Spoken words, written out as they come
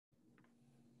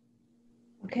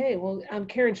Okay, well,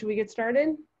 Karen, should we get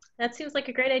started? That seems like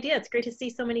a great idea. It's great to see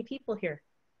so many people here.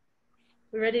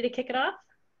 We ready to kick it off?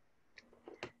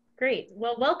 Great.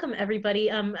 Well, welcome everybody.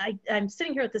 I'm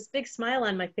sitting here with this big smile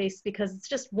on my face because it's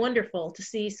just wonderful to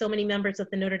see so many members of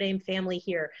the Notre Dame family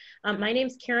here. My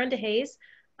name's Karen DeHaze.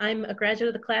 I'm a graduate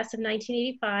of the class of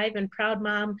 1985 and proud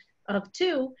mom of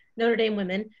 2 Notre Dame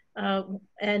women,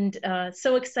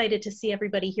 so excited to see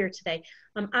everybody here today.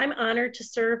 I'm honored to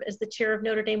serve as the chair of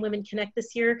Notre Dame Women Connect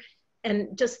this year,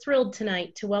 and just thrilled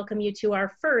tonight to welcome you to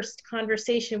our first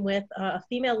conversation with a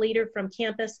female leader from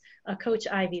campus, Coach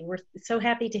Ivey. We're so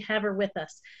happy to have her with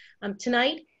us.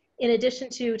 Tonight, in addition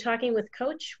to talking with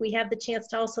Coach, we have the chance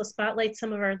to also spotlight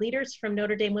some of our leaders from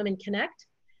Notre Dame Women Connect.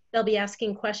 They'll be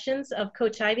asking questions of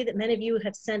Coach Ivey that many of you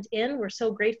have sent in. We're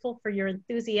so grateful for your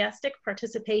enthusiastic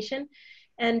participation.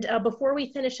 And before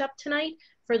we finish up tonight,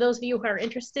 for those of you who are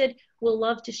interested, we'll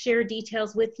love to share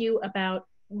details with you about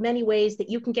many ways that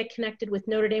you can get connected with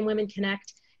Notre Dame Women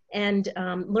Connect and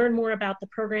learn more about the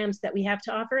programs that we have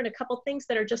to offer, and a couple things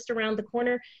that are just around the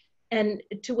corner and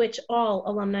to which all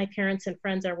alumni, parents, and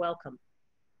friends are welcome.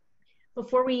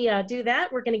 Before we do that,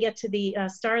 we're going to get to the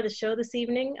star of the show this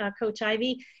evening, Coach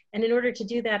Ivey. And in order to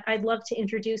do that, I'd love to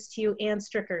introduce to you Ann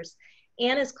Stricherz.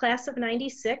 Ann is class of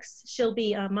 96. She'll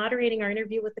be moderating our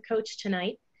interview with the coach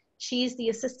tonight. She's the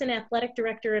Assistant Athletic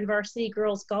Director and Varsity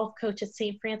Girls Golf Coach at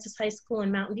St. Francis High School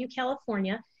in Mountain View,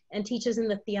 California, and teaches in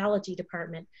the Theology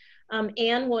Department.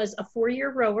 Ann was a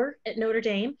 4-year rower at Notre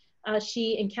Dame.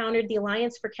 She encountered the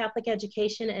Alliance for Catholic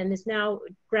Education and is now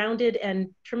grounded and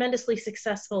tremendously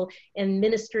successful in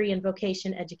ministry and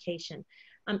vocation education.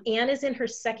 Ann is in her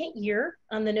 2nd year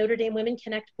on the Notre Dame Women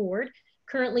Connect board.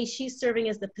 Currently, she's serving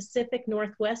as the Pacific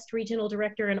Northwest Regional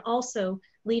Director and also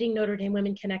leading Notre Dame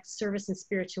Women Connect service and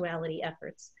spirituality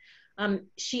efforts.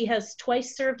 She has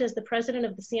twice served as the president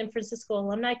of the San Francisco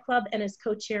Alumni Club and as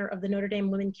co-chair of the Notre Dame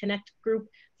Women Connect group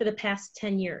for the past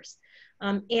 10 years.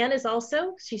 Ann is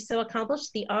also, she's so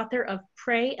accomplished, the author of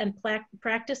Pray and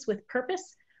Practice with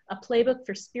Purpose, a playbook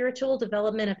for spiritual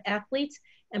development of athletes,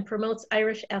 and promotes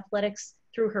Irish athletics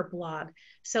through her blog.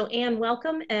 So Ann,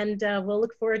 welcome, and we'll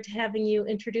look forward to having you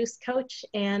introduce Coach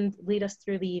and lead us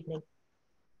through the evening.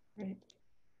 Right.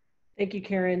 Thank you,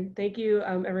 Karen. Thank you,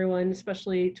 everyone,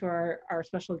 especially to our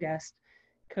special guest,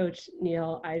 Coach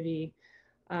Niele Ivey.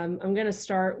 I'm going to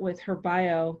start with her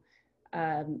bio,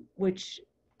 a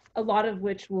lot of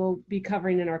which we'll be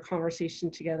covering in our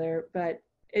conversation together, but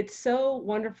it's so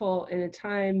wonderful in a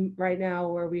time right now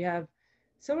where we have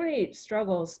so many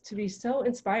struggles to be so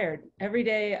inspired. Every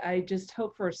day, I just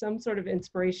hope for some sort of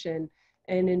inspiration,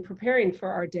 and in preparing for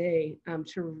our day,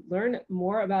 to learn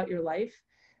more about your life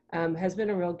has been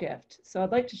a real gift. So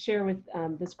I'd like to share with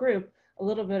this group a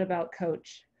little bit about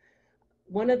Coach.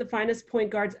 One of the finest point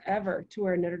guards ever to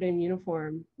wear a Notre Dame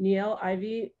uniform, Niele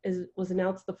Ivey was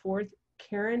announced the 4th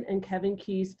Karen and Kevin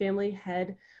Keyes family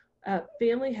head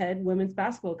women's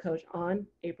basketball coach on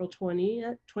April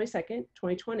 22nd,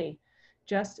 2020,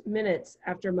 just minutes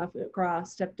after Muffet McGraw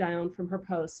stepped down from her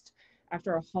post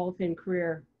after a Hall of Fame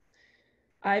career.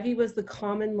 Ivey was the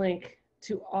common link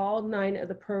to all 9 of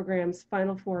the program's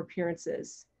Final Four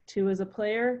appearances, 2 as a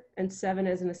player and 7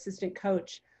 as an assistant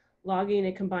coach, logging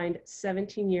a combined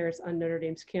 17 years on Notre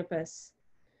Dame's campus.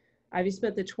 Ivey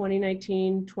spent the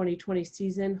 2019-2020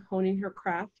 season honing her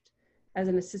craft as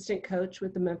an assistant coach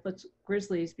with the Memphis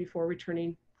Grizzlies before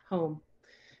returning home.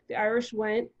 The Irish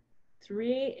went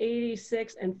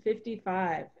 386 and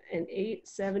 55, an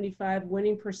 .875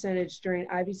 winning percentage during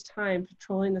Ivey's time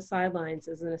patrolling the sidelines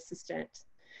as an assistant.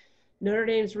 Notre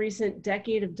Dame's recent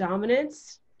decade of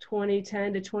dominance,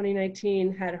 2010 to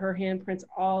 2019, had her handprints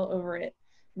all over it.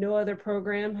 No other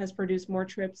program has produced more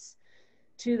trips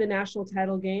to the national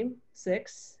title game,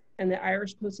 6, and the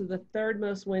Irish posted the 3rd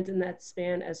most wins in that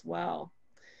span as well.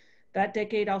 That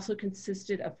decade also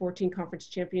consisted of 14 conference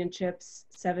championships,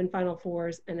 7 Final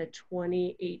Fours, and a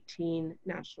 2018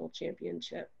 national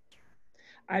championship.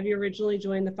 Ivey originally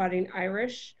joined the Fighting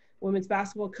Irish women's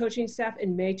basketball coaching staff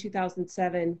in May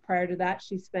 2007. Prior to that,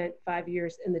 she spent 5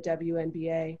 years in the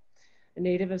WNBA. A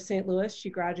native of St. Louis, she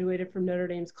graduated from Notre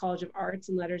Dame's College of Arts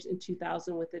and Letters in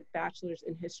 2000 with a bachelor's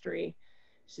in history.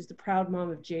 She's the proud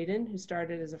mom of Jaden, who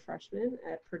started as a freshman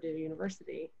at Purdue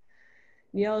University.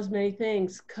 Niele is many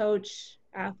things: coach,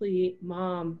 athlete,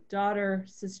 mom, daughter,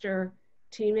 sister,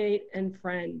 teammate, and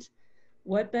friend.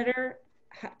 What better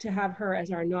to have her as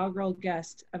our inaugural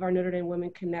guest of our Notre Dame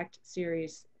Women Connect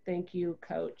series. Thank you,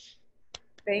 Coach.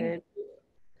 Thank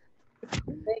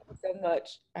you so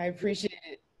much. I appreciate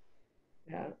it.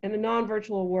 Yeah, in a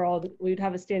non-virtual world, we'd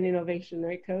have a standing ovation,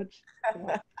 right, Coach?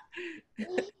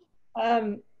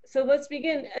 Yeah. So let's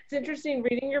begin. It's interesting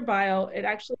reading your bio. It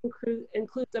actually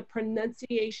includes a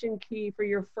pronunciation key for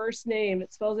your first name.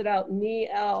 It spells it out,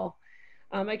 Niele.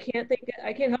 I can't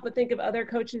help but think of other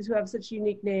coaches who have such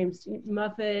unique names,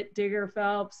 Muffet, Digger,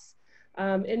 Phelps,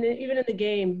 and then even in the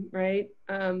game, right?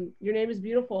 Your name is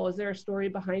beautiful. Is there a story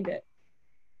behind it?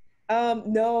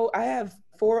 No, I have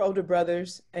four older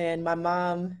brothers, and my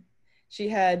mom, she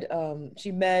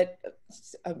met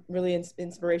a really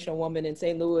inspirational woman in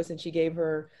St. Louis, and she gave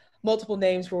her multiple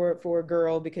names for a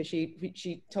girl because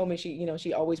she told me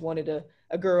she always wanted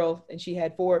a girl, and she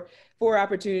had four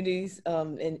opportunities,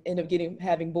 and ended up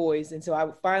having boys, and so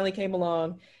I finally came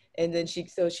along, and then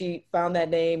she found that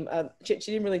name. She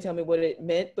didn't really tell me what it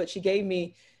meant, but she gave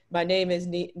me my name is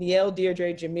Niele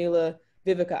Deirdre Jamila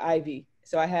Vivica Ivey.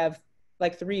 So I have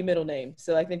like three middle names.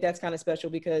 So I think that's kind of special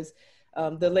because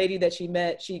the lady that she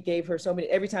met, she gave her so many,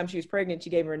 every time she was pregnant, she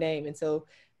gave her a name. And so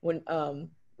when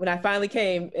I finally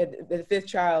came at the fifth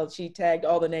child, she tagged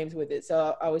all the names with it.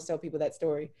 So I always tell people that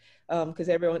story because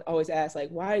everyone always asks like,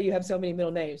 why do you have so many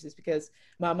middle names? It's because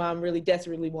my mom really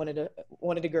desperately wanted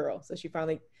a girl. So she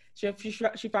finally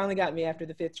got me after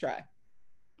the fifth try.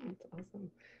 That's awesome.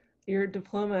 Your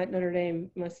diploma at Notre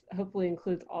Dame must hopefully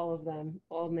includes all of them,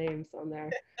 all names on there.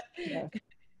 Yeah.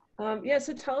 Yeah,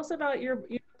 so tell us about your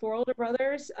four older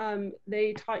brothers.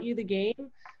 They taught you the game.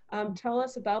 Tell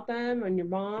us about them and your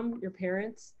mom, your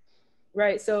parents.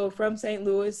 Right. So from St.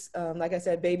 Louis, like I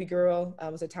said, baby girl, I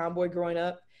was a tomboy growing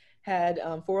up, had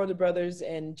four older brothers,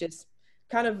 and just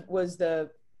kind of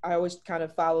I always kind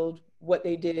of followed what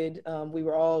they did. We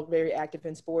were all very active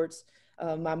in sports.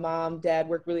 My mom, dad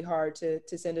worked really hard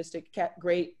to send us to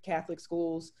great Catholic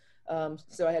schools.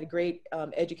 So I had a great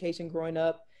education growing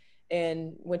up,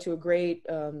 and went to a great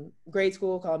grade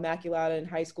school called Immaculata in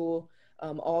high school,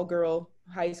 all girl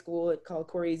high school called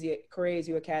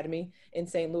Corezu Academy in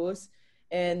St. Louis.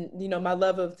 And, my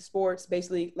love of sports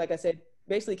basically, like I said,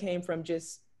 basically came from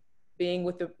just being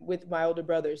with my older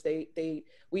brothers.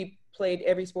 We played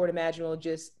every sport imaginable,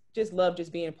 just loved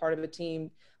just being a part of a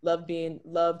team, loved being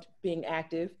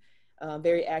active,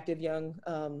 very active young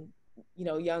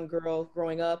girl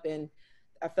growing up. And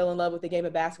I fell in love with the game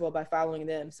of basketball by following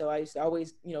them. So I used to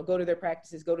always, go to their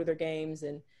practices, go to their games.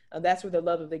 And that's where the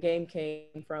love of the game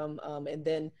came from. And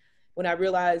then when I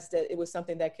realized that it was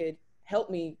something that could help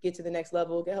me get to the next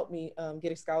level, help me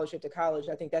get a scholarship to college,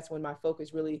 I think that's when my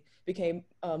focus really became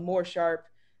more sharp,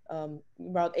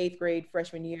 about 8th grade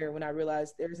freshman year, when I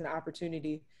realized there's an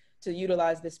opportunity to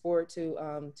utilize this sport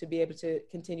to be able to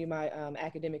continue my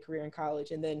academic career in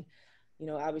college. And then,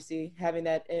 obviously having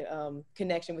that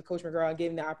connection with Coach McGraw and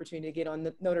getting the opportunity to get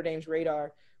on Notre Dame's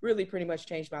radar really pretty much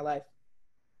changed my life.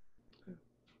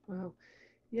 Wow.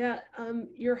 Yeah.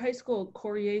 Your high school,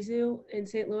 Corezu in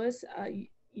St. Louis,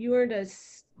 you earned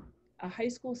a high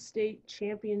school state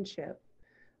championship.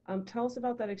 Tell us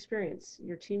about that experience,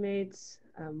 your teammates,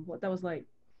 what that was like.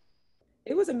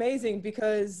 It was amazing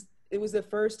because it was the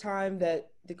first time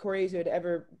that the Corezu had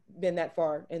ever been that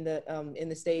far in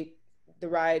the state, the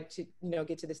ride to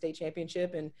get to the state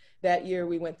championship. And that year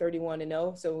we went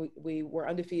 31-0, so we were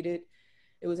undefeated.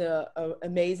 It was an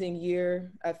amazing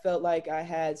year. I felt like I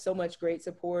had so much great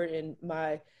support, and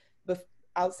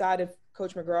outside of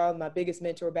Coach McGraw, my biggest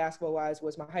mentor basketball-wise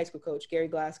was my high school coach, Gary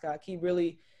Glasscock. He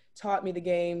really taught me the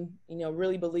game,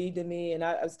 really believed in me, and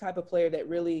I was the type of player that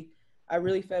I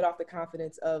really fed off the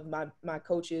confidence of my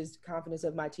coaches, confidence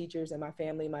of my teachers and my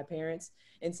family, my parents.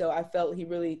 And so it felt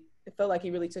like he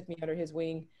really took me under his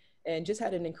wing, and just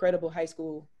had an incredible high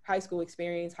school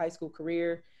experience, high school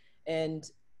career. And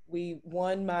we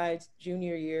won my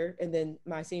junior year, and then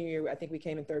my senior year, I think we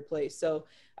came in 3rd place. So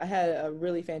I had a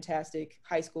really fantastic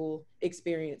high school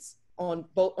experience on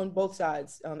both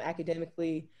sides,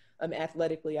 academically,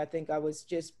 athletically. I think I was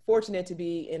just fortunate to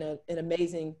be in an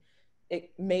amazing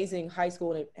high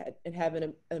school, and having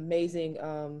an amazing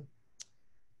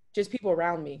just people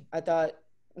around me.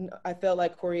 I felt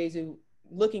like Corezu,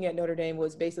 looking at Notre Dame,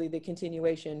 was basically the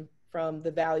continuation from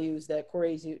the values that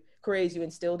Corezu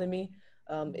instilled in me.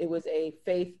 It was a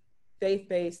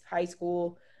faith-based high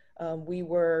school. We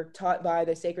were taught by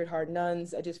the Sacred Heart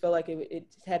nuns. I just felt like it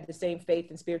had the same faith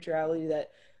and spirituality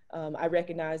that I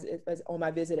recognized as on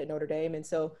my visit at Notre Dame. And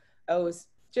so I was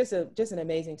just an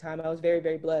amazing time. I was very,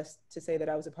 very blessed to say that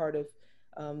I was a part of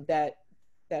that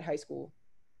high school.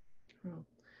 Oh.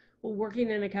 Well, working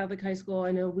in a Catholic high school,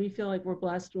 I know we feel like we're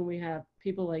blessed when we have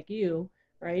people like you,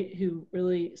 right, who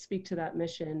really speak to that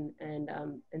mission and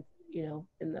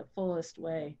in the fullest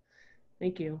way.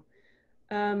 Thank you.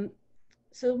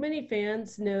 So many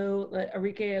fans know that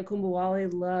Arike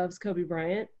Akumbawale loves Kobe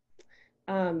Bryant.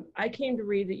 I came to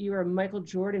read that you are a Michael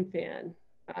Jordan fan.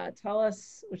 Tell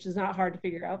us, which is not hard to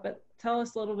figure out, but tell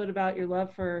us a little bit about your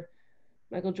love for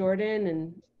Michael Jordan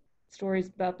and stories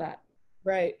about that.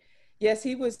 Right. Yes,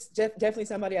 he was definitely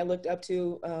somebody I looked up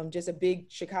to. Just a big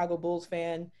Chicago Bulls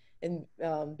fan and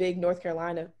big North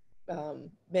Carolina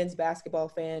men's basketball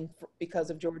fan because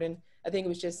of Jordan. I think it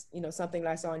was just, something that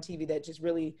I saw on TV that just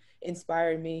really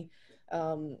inspired me.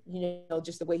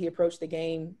 Just the way he approached the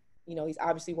game. He's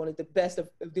obviously one of the best of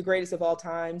the greatest of all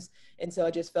times. And so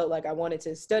I just felt like I wanted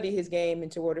to study his game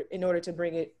in order to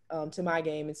bring it to my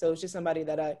game. And so it's just somebody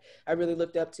that I really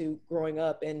looked up to growing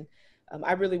up. And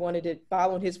I really wanted to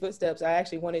follow in his footsteps. I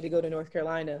actually wanted to go to North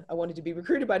Carolina. I wanted to be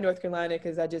recruited by North Carolina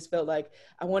because I just felt like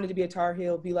I wanted to be a Tar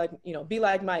Heel, be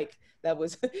like Mike. That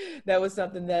was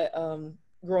something that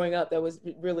growing up, that was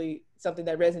really something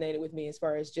that resonated with me as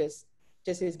far as just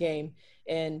his game.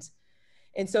 And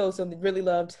so really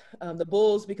loved the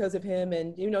Bulls because of him.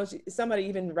 And, somebody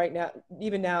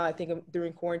even now, I think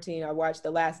during quarantine, I watched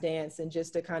The Last Dance, and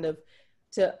just to kind of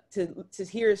to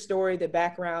hear his story, the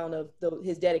background of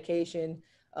his dedication,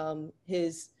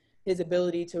 his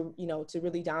ability to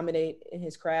really dominate in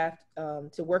his craft,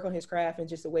 to work on his craft, and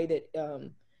just the way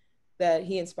that that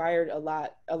he inspired a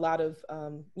lot of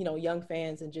young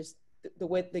fans, and just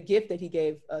the gift that he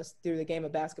gave us through the game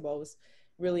of basketball was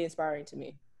really inspiring to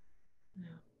me.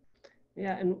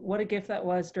 Yeah, and what a gift that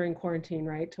was during quarantine,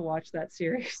 right? To watch that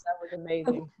series. That was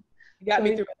amazing. You got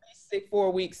me through at least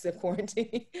 4 weeks of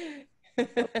quarantine.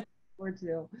 Or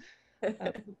two.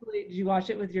 Did you watch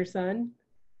it with your son?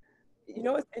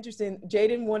 It's interesting.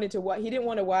 Jaden wanted to watch. He didn't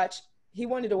want to watch. He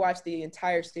wanted to watch the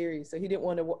entire series, so he didn't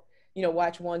want to,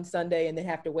 watch one Sunday and then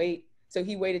have to wait. So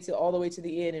he waited till all the way to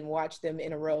the end and watched them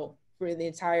in a row for the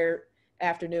entire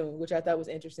afternoon, which I thought was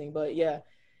interesting. But yeah,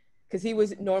 because he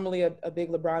was normally a big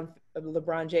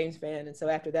LeBron James fan, and so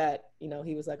after that,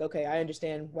 he was like, okay, I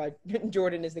understand why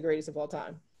Jordan is the greatest of all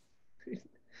time.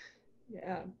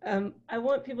 Yeah. I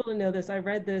want people to know this. I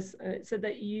read this, and it said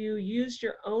that you used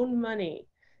your own money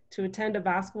to attend a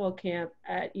basketball camp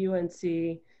at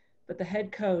UNC, but the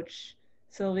head coach,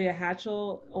 Sylvia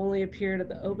Hatchell, only appeared at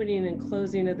the opening and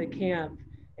closing of the camp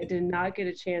and did not get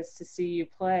a chance to see you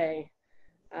play.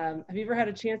 Have you ever had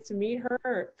a chance to meet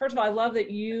her? First of all, I love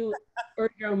that you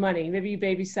earned your own money. Maybe you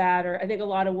babysat, or I think a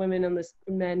lot of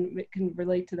men can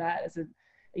relate to that as a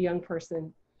young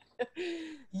person.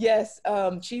 Yes,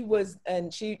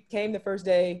 she came the first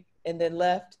day and then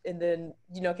left, and then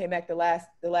came back the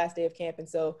last day of camp. And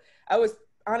so I was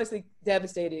honestly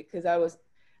devastated because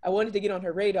I wanted to get on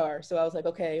her radar. So I was like,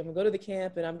 okay, I'm gonna go to the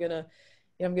camp, and I'm gonna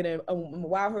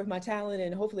wow her with my talent,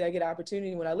 and hopefully I get an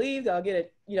opportunity when I leave. I'll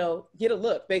get a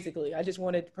look. Basically, I just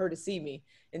wanted her to see me,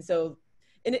 and so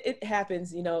it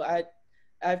happens.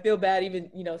 I feel bad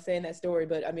even saying that story,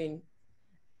 but I mean,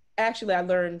 actually, I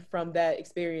learned from that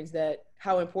experience that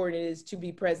how important it is to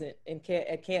be present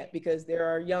at camp, because there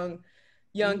are young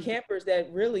campers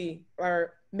that really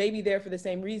are maybe there for the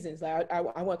same reasons. Like I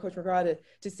want Coach McGraw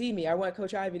to see me. I want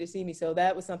Coach Ivey to see me. So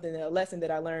that was a lesson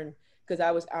that I learned, because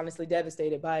I was honestly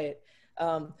devastated by it.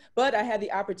 But I had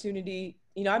the opportunity,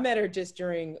 I met her just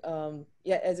during,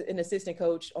 as an assistant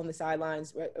coach on the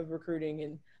sidelines of recruiting,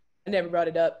 and I never brought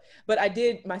it up. But I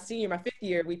did my fifth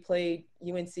year, we played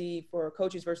UNC for a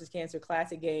Coaches versus Cancer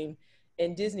Classic game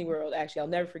in Disney World, actually. I'll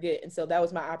never forget. And so that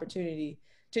was my opportunity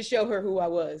to show her who I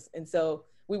was. And so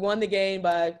we won the game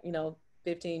by,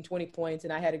 15, 20 points,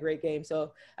 and I had a great game.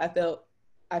 So I felt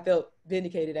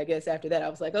vindicated, I guess, after that. I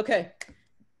was like, okay,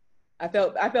 I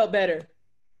felt better.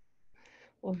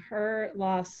 Well, her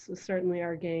loss was certainly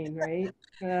our gain, right?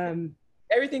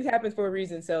 Everything happens for a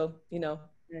reason. So,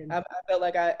 I felt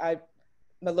like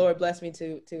my Lord blessed me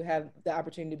to have the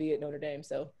opportunity to be at Notre Dame.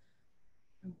 So,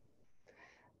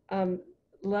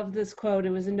 love this quote. It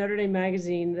was in Notre Dame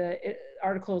magazine. The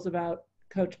article is about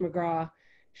Coach McGraw.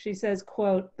 She says,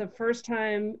 quote, "The first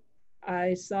time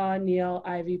I saw Niele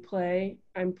Ivey play,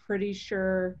 I'm pretty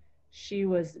sure she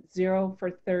was 0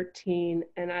 for 13,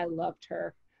 and I loved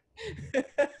her."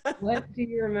 What do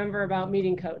you remember about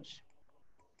meeting Coach?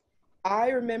 I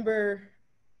remember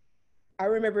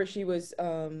she was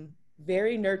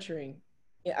very nurturing.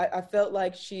 I felt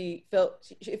like it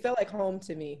felt like home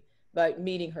to me by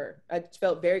meeting her. I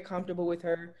felt very comfortable with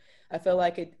her. I felt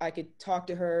like I could talk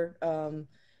to her.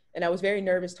 And I was very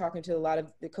nervous talking to a lot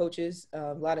of the coaches,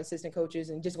 a lot of assistant coaches,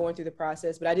 and just going through the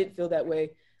process. But I didn't feel that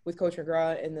way with Coach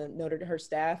McGraw and her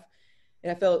staff.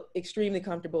 And I felt extremely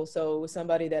comfortable. So it was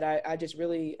somebody that I just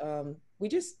really, we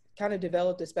just kind of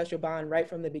developed a special bond right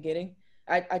from the beginning.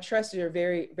 I trusted her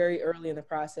very, very early in the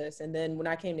process. And then when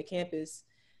I came to campus,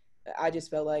 I just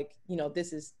felt like,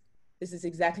 this is this is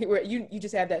exactly where you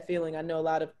just have that feeling. I know a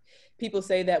lot of people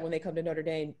say that when they come to Notre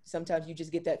Dame, sometimes you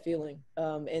just get that feeling.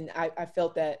 And I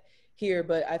felt that here,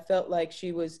 but I felt like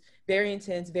she was very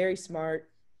intense, very smart,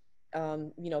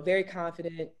 very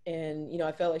confident. And,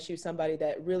 I felt like she was somebody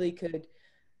that really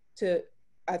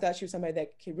I thought she was somebody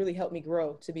that could really help me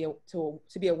grow to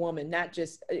be a woman. Not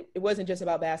just, it wasn't just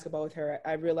about basketball with her.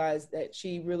 I realized that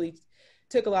she really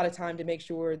took a lot of time to make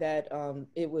sure that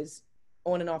it was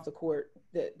on and off the court,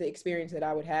 the experience that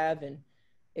I would have. And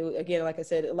it was, again, like I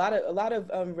said, a lot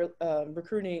of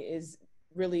recruiting is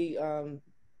really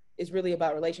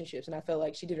about relationships. And I felt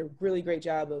like she did a really great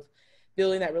job of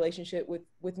building that relationship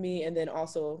with me, and then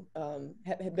also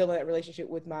building that relationship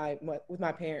with my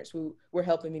parents, who were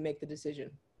helping me make the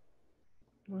decision.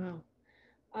 Wow.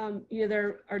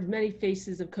 There are many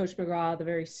faces of Coach McGraw, the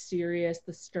very serious,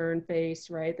 the stern face,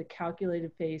 right? The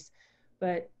calculated face.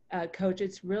 But Coach,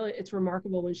 it's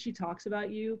remarkable when she talks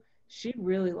about you, she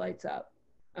really lights up.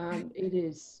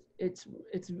 It's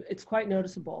quite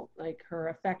noticeable, like her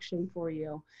affection for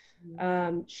you.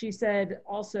 She said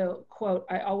also, quote,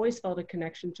 "I always felt a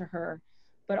connection to her,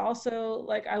 but also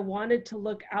like I wanted to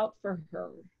look out for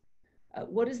her."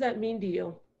 What does that mean to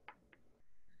you?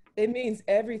 It means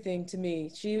everything to me.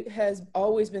 She has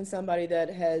always been somebody that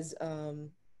has,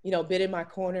 been in my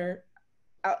corner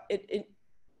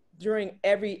during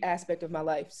every aspect of my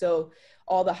life. So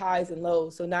all the highs and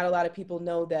lows. So not a lot of people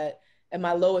know that at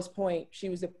my lowest point, she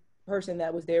was the person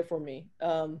that was there for me.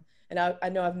 And I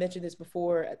know I've mentioned this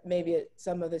before, maybe at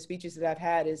some of the speeches that I've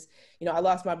had, is, I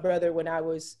lost my brother when I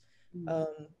was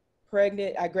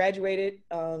pregnant. I graduated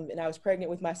and I was pregnant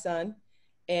with my son.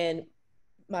 And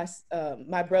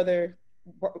my brother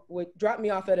would drop me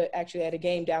off at a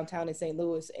game downtown in St.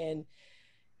 Louis. And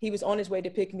he was on his way to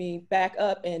pick me back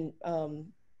up. And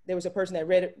there was a person that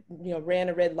ran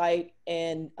a red light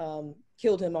and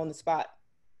killed him on the spot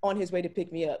on his way to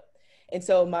pick me up. And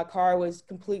so my car was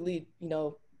completely,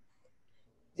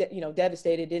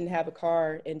 devastated, didn't have a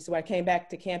car. And so I came back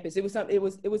to campus. It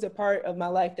was a part of my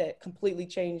life that completely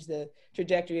changed the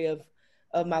trajectory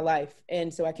of my life.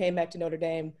 And so I came back to Notre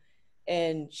Dame,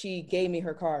 and she gave me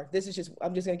her car.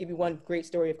 I'm just going to give you one great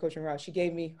story of Coach McGraw. She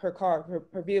gave me her car,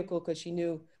 her vehicle, because she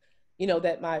knew,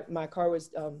 that my car was,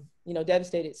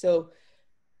 devastated. So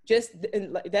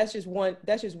that's just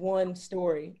one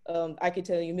story. I could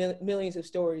tell you millions of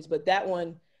stories, but that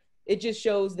one, it just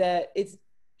shows that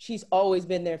she's always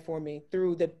been there for me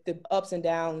through the ups and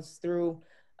downs, through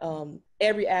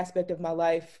every aspect of my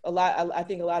life. I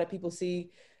think a lot of people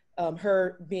see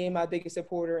her being my biggest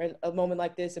supporter, and a moment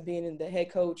like this of being in the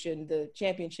head coach and the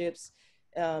championships.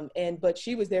 But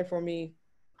she was there for me,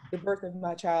 the birth of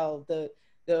my child, the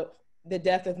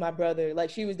death of my brother. Like,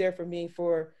 she was there for me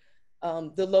for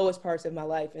the lowest parts of my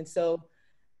life. And so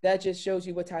that just shows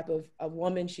you what type of a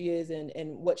woman she is,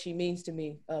 and what she means to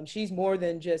me. She's more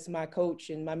than just my coach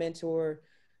and my mentor,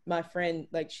 my friend.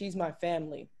 Like, she's my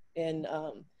family. And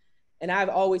I've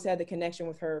always had the connection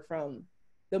with her from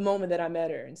the moment that I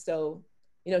met her. And so,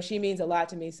 she means a lot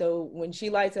to me. So when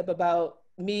she lights up about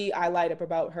me, I light up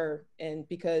about her. And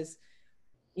because,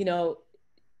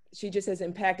 she just has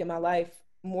impacted my life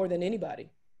more than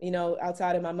anybody,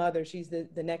 outside of my mother. She's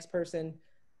the next person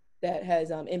that has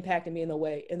impacted me in the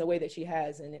way that she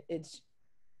has. And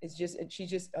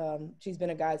she's been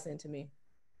a godsend to me.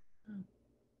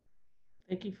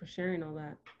 Thank you for sharing all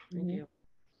that. Thank you.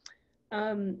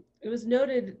 It was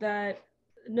noted that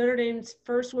Notre Dame's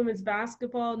first women's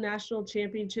basketball national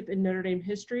championship in Notre Dame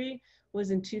history was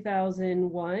in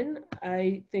 2001.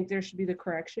 I think there should be the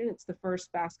correction. It's the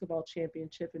first basketball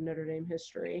championship in Notre Dame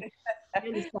history,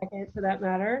 and the second for that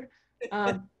matter.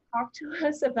 Talk to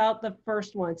us about the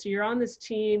first one. So you're on this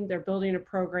team, they're building a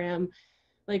program.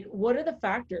 Like, what are the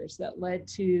factors that led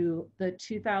to the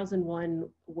 2001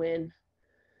 win?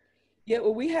 Yeah,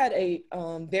 well, we had a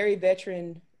very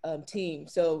veteran team.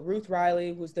 So Ruth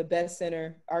Riley was the best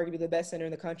center, arguably the best center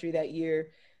in the country that year.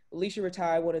 Alicia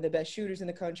Ratai, one of the best shooters in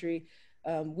the country.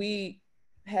 We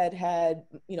had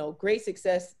great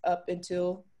success up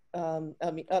until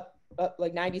up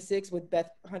like 96 with Beth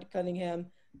Cunningham,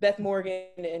 Beth Morgan,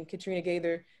 and Katrina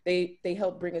Gaither. They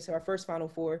helped bring us to our first Final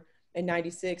Four in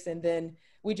 96. And then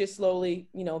we just slowly,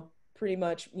 pretty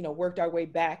much, worked our way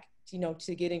back,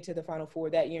 to getting to the Final Four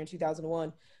that year in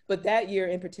 2001. But that year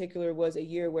in particular was a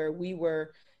year where we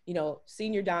were,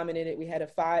 senior dominated. We had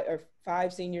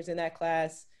five seniors in that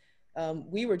class.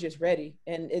 We were just ready.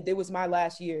 And it was my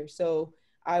last year. So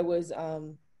I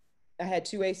had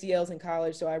 2 ACLs in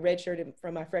college. So I redshirted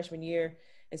from my freshman year.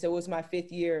 And so it was my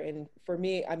 5th year. And for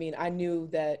me, I knew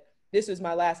that this was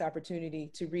my last opportunity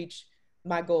to reach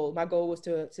my goal. My goal was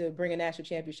to bring a national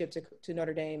championship to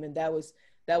Notre Dame, and that was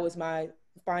my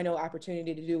final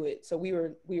opportunity to do it. So we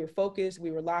were focused,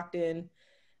 we were locked in,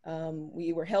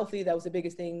 we were healthy. That was the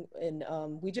biggest thing, and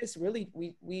we just really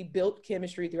we built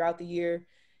chemistry throughout the year,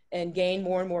 and gained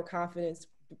more and more confidence,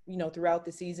 throughout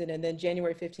the season. And then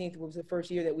January 15th was the first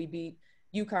year that we beat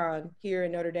UConn here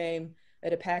in Notre Dame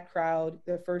at a packed crowd,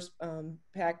 the first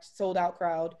packed, sold out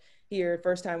crowd here,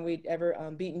 first time we'd ever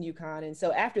beaten UConn. And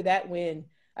so after that win,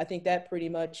 I think that pretty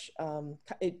much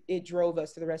it drove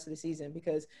us to the rest of the season,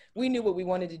 because we knew what we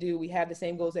wanted to do. We had the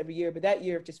same goals every year, but that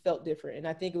year just felt different. And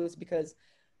I think it was because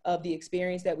of the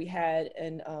experience that we had,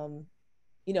 and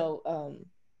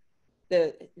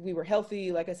we were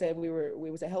healthy. Like I said, we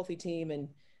was a healthy team, and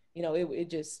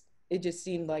it just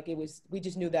seemed like we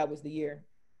just knew that was the year.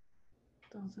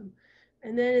 Awesome.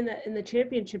 And then in the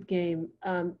championship game,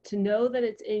 to know that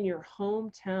it's in your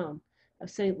hometown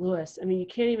of St. Louis, I mean, you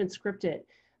can't even script it.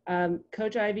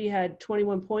 Coach Ivey had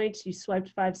 21 points. You swiped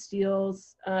 5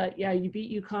 steals. You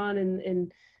beat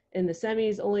UConn in the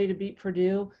semis, only to beat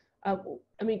Purdue. I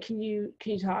mean, can you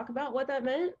talk about what that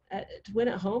meant to win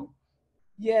at home?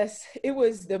 Yes, it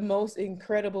was the most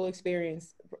incredible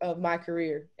experience of my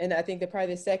career. And I think that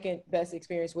probably the second best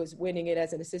experience was winning it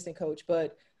as an assistant coach.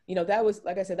 But, that was,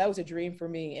 like I said, that was a dream for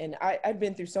me. And I'd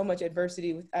been through so much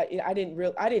adversity. I didn't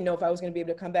know if I was going to be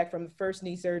able to come back from the first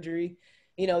knee surgery.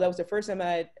 That was the first time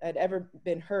I'd ever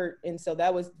been hurt. And so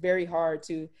that was very hard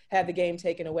to have the game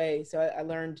taken away. So I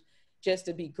learned just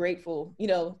to be grateful,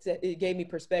 it gave me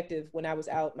perspective when I was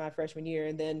out my freshman year.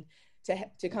 And then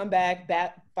to come back,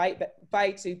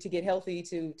 fight to get healthy,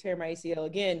 to tear my ACL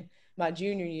again my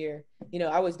junior year,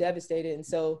 I was devastated. And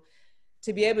so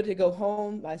to be able to go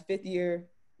home my 5th year,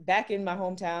 back in my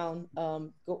hometown,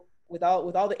 with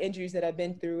all the injuries that I've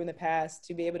been through in the past,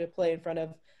 to be able to play in front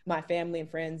of my family and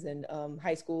friends and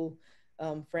high school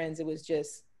friends, it was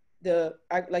just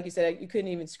like you said, you couldn't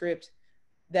even script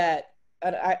that.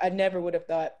 I never would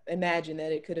have imagined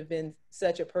that it could have been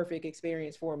such a perfect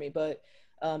experience for me, but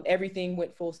everything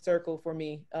went full circle for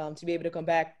me to be able to come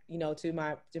back, to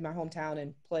my hometown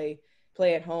and play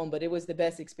at home. But it was the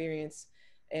best experience,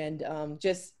 and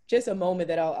just a moment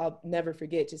that I'll never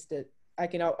forget. Just that I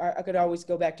could always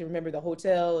go back to remember the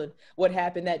hotel and what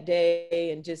happened that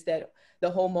day, and just that the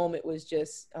whole moment was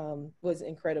just was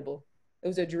incredible. It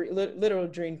was a literal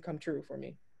dream come true for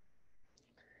me.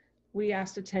 We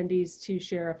asked attendees to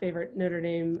share a favorite Notre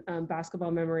Dame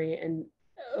basketball memory, and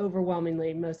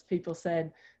overwhelmingly, most people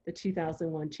said the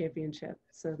 2001 championship.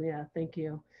 So yeah, thank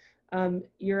you.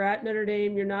 You're at Notre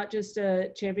Dame. You're not just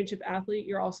a championship athlete,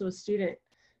 you're also a student.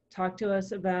 Talk to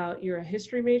us about, you're a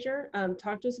history major.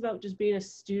 Talk to us about just being a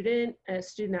student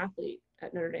athlete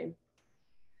at Notre Dame.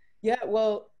 Yeah,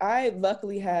 well, I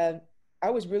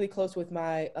was really close with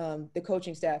my the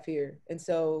coaching staff here. And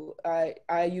so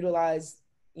I utilized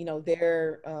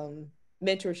their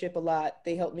mentorship a lot.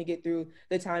 They helped me get through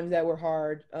the times that were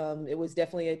hard. It was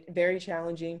definitely very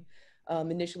challenging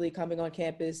initially coming on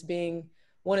campus, being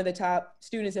one of the top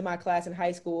students in my class in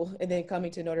high school, and then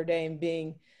coming to Notre Dame,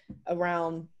 being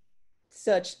around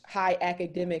such high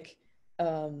academic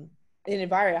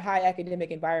high academic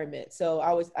environment. So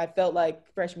I felt like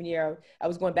freshman year I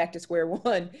was going back to square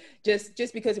one,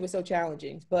 just because it was so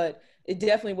challenging. But it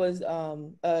definitely was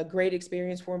a great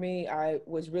experience for me. I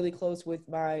was really close with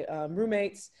my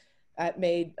roommates. I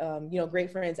made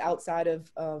great friends outside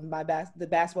of the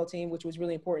basketball team, which was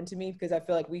really important to me, because I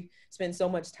feel like we spend so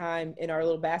much time in our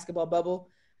little basketball bubble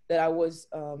that it was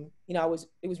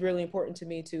really important to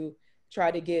me to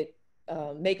try to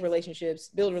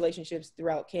build relationships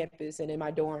throughout campus and in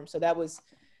my dorm. So that was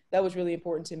really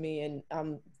important to me. And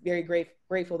I'm very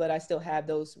grateful that I still have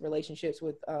those relationships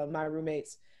with my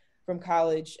roommates from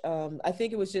college. I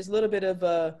think it was just a little bit of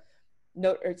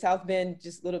South Bend,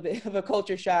 just a little bit of a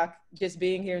culture shock, just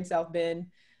being here in South Bend.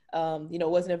 It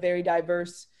wasn't a very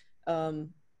diverse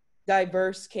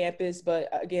campus, but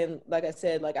again, like I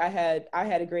said, like I had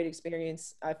a great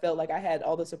experience. I felt like I had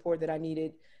all the support that I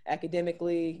needed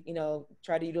academically,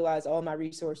 try to utilize all my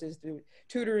resources through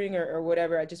tutoring or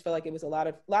whatever. I just felt like it was a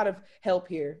lot of help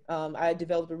here. I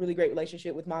developed a really great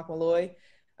relationship with Mack.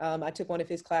 I took one of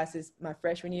his classes my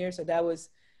freshman year. So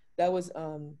I was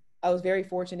very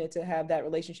fortunate to have that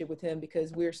relationship with him,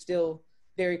 because we're still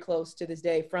very close to this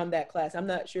day from that class. I'm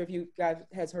not sure if you guys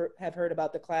have heard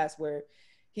about the class where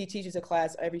he teaches a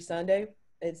class every Sunday.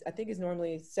 I think it's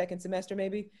normally second semester,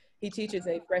 maybe. He teaches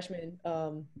a freshman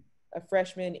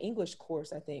English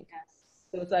course, I think. Yes.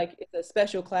 So it's a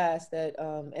special class that,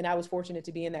 and I was fortunate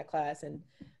to be in that class, and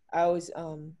I was,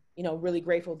 really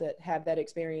grateful to have that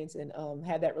experience and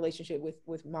have that relationship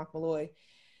with Mack.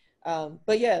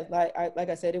 But yeah, like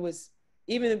I said, it was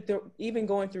even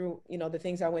going through, the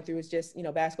things I went through is just,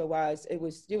 basketball wise, it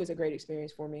was a great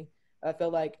experience for me. I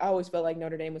always felt like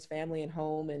Notre Dame was family and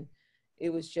home, and it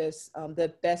was just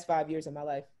the best 5 years of my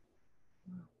life.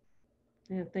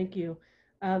 Yeah, thank you.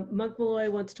 Monk Malloy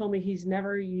once told me he's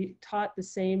never taught the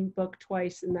same book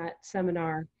twice in that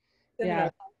seminar. Yeah,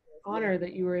 honor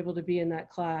that you were able to be in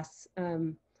that class.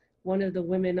 One of the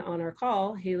women on our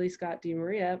call, Haley Scott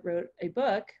DeMaria, wrote a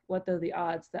book, What Though the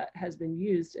Odds, that has been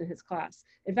used in his class.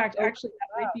 In fact, actually,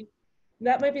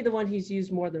 that might be the one he's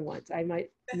used more than once. I might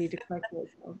need to correct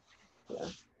myself.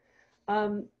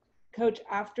 Yeah. Coach,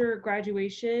 after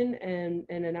graduation and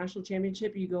a national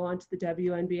championship, you go on to the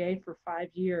WNBA for 5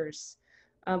 years.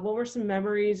 What were some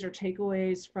memories or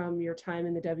takeaways from your time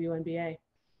in the WNBA?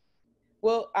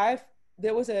 Well,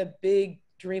 there was a big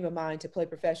dream of mine to play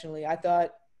professionally. I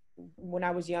thought when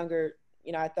I was younger,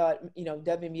 I thought,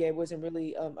 WNBA wasn't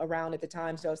really around at the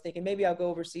time. So I was thinking maybe I'll go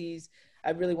overseas.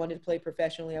 I really wanted to play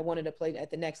professionally. I wanted to play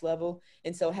at the next level.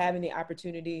 And so having the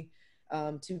opportunity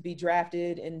to be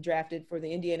drafted for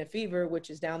the Indiana Fever, which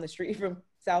is down the street from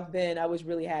South Bend, I was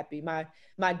really happy.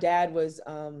 My dad was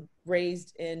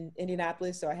raised in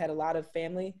Indianapolis, so I had a lot of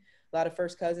family, a lot of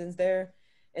first cousins there.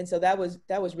 And so that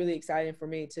was really exciting for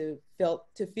me to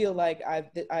feel like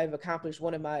I've accomplished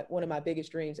one of my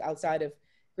biggest dreams outside of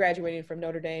graduating from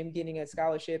Notre Dame, getting a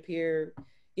scholarship here,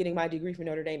 getting my degree from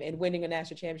Notre Dame, and winning a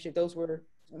national championship. Those were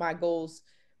my goals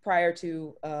prior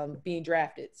to being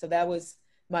drafted. So that was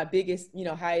my biggest,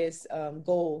 highest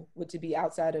goal, would to be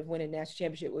outside of winning a national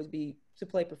championship, would be to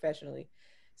play professionally.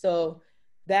 So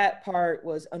that part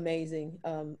was amazing.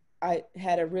 I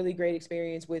had a really great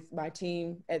experience with my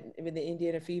team with the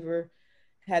Indiana Fever,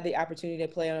 had the opportunity to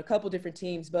play on a couple different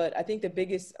teams, but I think the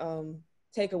biggest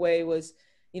takeaway was,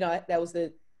 that was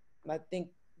I think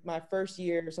my first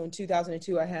year. So in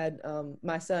 2002, I had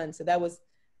my son. So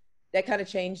that kind of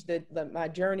changed my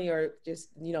journey, or just,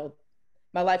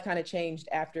 my life kind of changed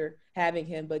after having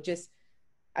him. But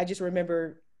I just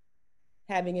remember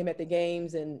having him at the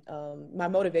games, and my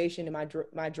motivation and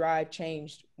my drive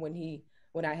changed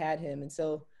when I had him. And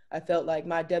so I felt like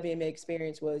my WNBA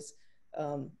experience was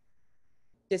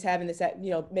just having this,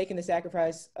 making the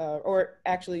sacrifice, or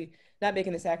actually not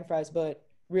making the sacrifice, but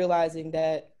realizing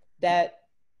that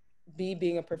me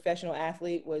being a professional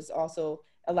athlete was also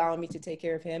allowing me to take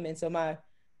care of him. And so my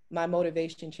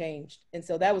motivation changed. And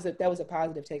so that was a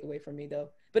positive takeaway for me, though.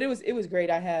 But it was great.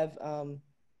 I have,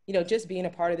 just being a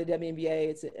part of the WNBA,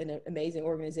 it's an amazing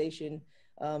organization,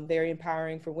 very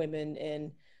empowering for women.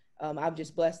 And I'm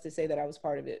just blessed to say that I was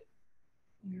part of it.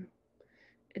 Yeah.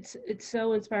 It's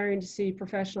so inspiring to see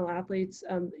professional athletes.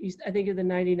 I think of the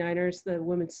 99ers, the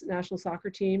women's national soccer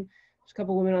team. There's a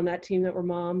couple women on that team that were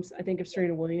moms. I think of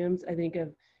Serena Williams. I think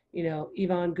of,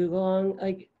 Yvonne Gugalong.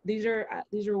 Like these are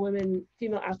women,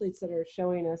 female athletes that are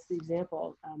showing us the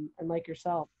example. And like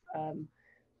yourself,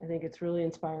 I think it's really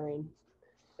inspiring.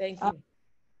 Thank you.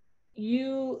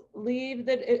 You leave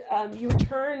you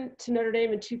return to Notre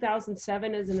Dame in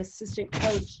 2007 as an assistant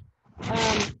coach.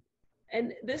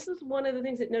 And this is one of the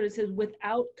things that notices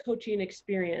without coaching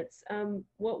experience.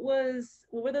 What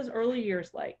were those early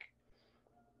years like?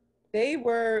 They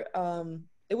were,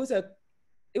 it was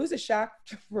a shock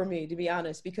for me, to be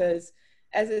honest, because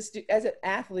as an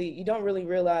athlete, you don't really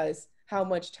realize how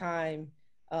much time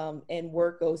and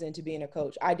work goes into being a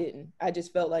coach. I didn't. I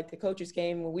just felt like the coaches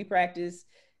came when we practiced,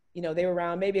 they were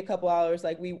around maybe a couple hours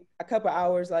like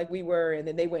we were, and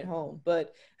then they went home.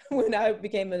 But when I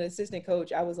became an assistant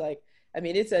coach, I was like,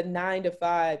 it's a 9 to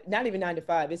 5, not even 9 to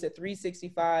 5. It's a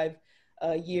 365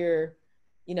 year,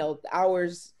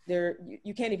 hours there.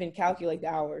 You can't even calculate the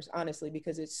hours, honestly,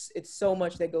 because it's so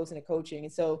much that goes into coaching.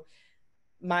 And so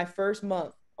my first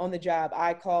month on the job,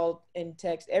 I called and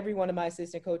texted every one of my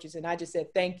assistant coaches, and I just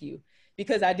said, thank you,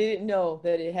 because I didn't know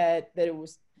that it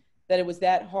was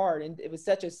that hard, and it was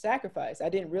such a sacrifice. I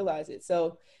didn't realize it.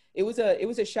 So it was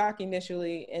a shock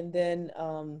initially. And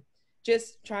then,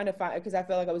 just trying to find, because I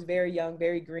felt like I was very young,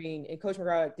 very green, and Coach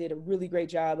McGraw did a really great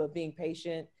job of being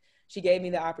patient. She gave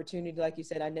me the opportunity, like you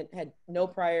said, I had no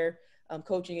prior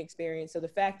coaching experience. So the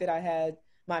fact that I had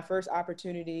my first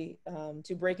opportunity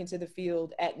to break into the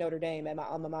field at Notre Dame, at my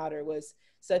alma mater, was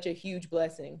such a huge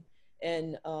blessing.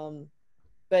 And,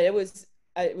 but it was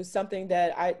something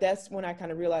that's when I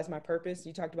kind of realized my purpose.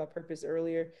 You talked about purpose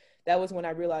earlier. That was when I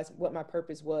realized what my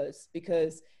purpose was,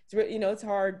 because it's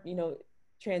hard,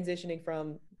 transitioning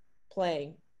from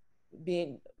playing,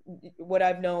 being what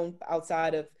I've known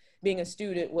outside of being a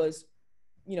student was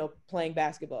playing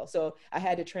basketball. So I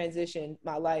had to transition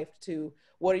my life to,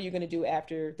 what are you going to do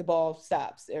after the ball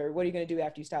stops, or what are you going to do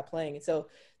after you stop playing? And so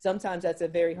sometimes that's a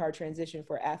very hard transition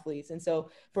for athletes. And so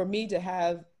for me to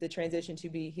have the transition to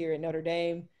be here at Notre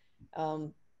Dame,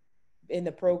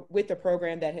 with the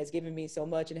program that has given me so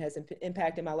much and has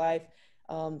impacted my life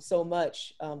so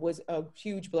much, was a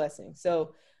huge blessing.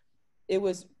 So it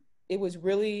was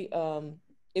really,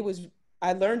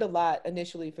 I learned a lot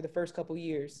initially for the first couple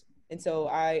years. And so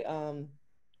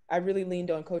I really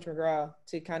leaned on Coach McGraw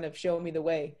to kind of show me the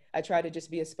way. I tried to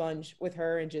just be a sponge with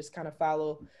her and just kind of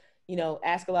follow,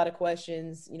 ask a lot of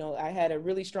questions. I had a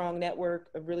really strong network,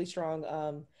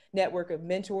 network of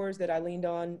mentors that I leaned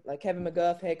on, like Kevin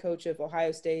McGuff, head coach of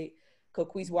Ohio State,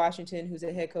 Coach Washington,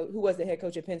 who was the head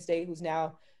coach of Penn State, who's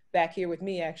now back here with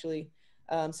me, actually.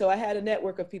 So I had a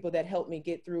network of people that helped me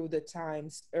get through the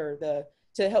times,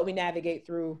 to help me navigate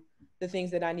through the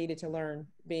things that I needed to learn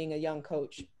being a young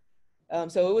coach.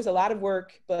 So it was a lot of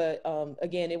work, but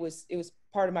again, it was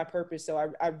part of my purpose.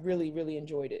 So I really, really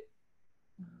enjoyed it.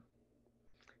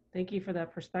 Thank you for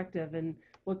that perspective, and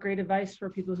what great advice for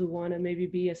people who want to maybe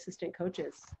be assistant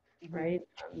coaches, mm-hmm. right?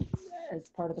 As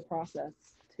part of the process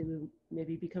to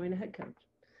maybe becoming a head coach.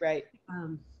 Right.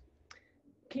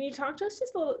 Can you talk to us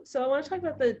just a little? So I want to talk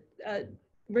about the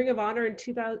Ring of Honor in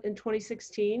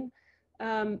 2016.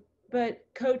 But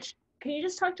Coach, can you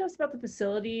just talk to us about the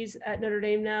facilities at Notre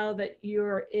Dame now that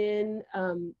you're in,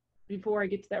 before I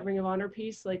get to that Ring of Honor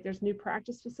piece? Like, there's new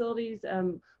practice facilities.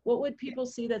 What would people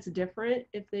see that's different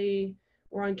if they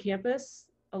were on campus,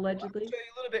 allegedly? I'll show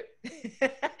you a little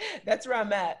bit. That's where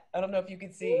I'm at. I don't know if you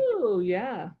can see. Ooh,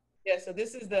 yeah. Yeah, so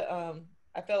this is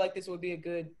I felt like this would be a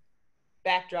good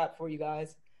backdrop for you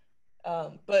guys.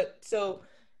 But so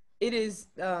it is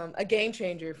a game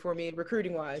changer for me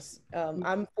recruiting wise.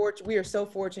 We are so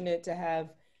fortunate to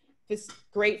have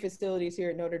great facilities here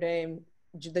at Notre Dame.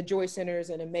 The Joy Center is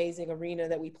an amazing arena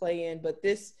that we play in, but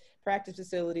this practice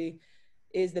facility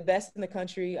is the best in the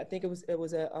country. I think I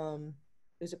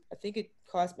think it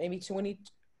cost maybe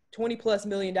 $20+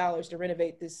 million to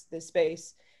renovate this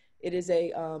space. It is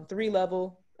a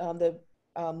 3-level, the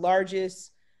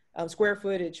largest square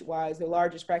footage wise, the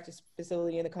largest practice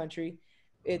facility in the country.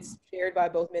 It's shared by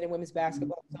both men and women's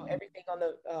basketball. So everything on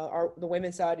the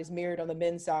women's side is mirrored on the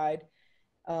men's side.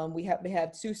 We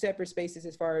have 2 separate spaces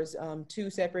as far as 2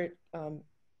 separate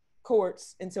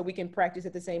courts, and so we can practice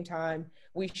at the same time.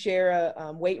 We share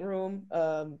a weight room,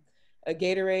 a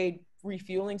Gatorade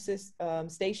refueling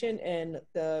station, and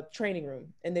the training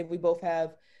room. And then we both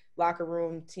have locker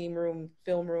room, team room,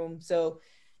 film room. So,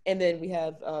 and then we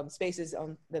have spaces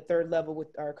on the 3rd level with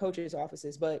our coaches'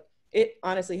 offices. But it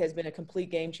honestly has been a complete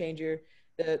game changer.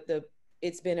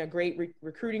 It's been a great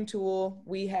recruiting tool.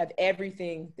 We have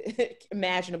everything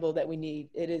imaginable that we need.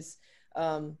 It is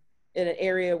in an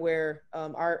area where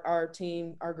our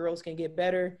team, our girls can get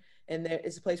better, and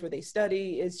it's a place where they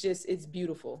study. It's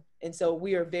beautiful. And so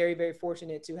we are very, very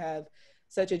fortunate to have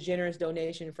such a generous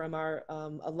donation from our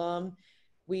alum.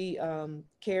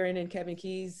 Karen and Kevin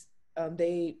Keys,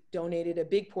 they donated a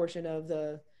big portion of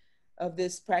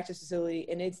this practice facility,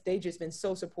 and they've just been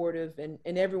so supportive,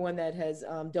 and everyone that has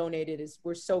donated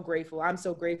we're so grateful. I'm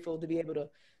so grateful to be able to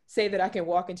say that I can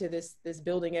walk into this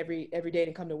building every day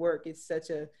and come to work. It's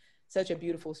such a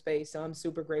beautiful space. So I'm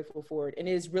super grateful for it. And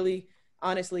it is really,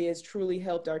 honestly, has truly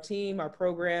helped our team, our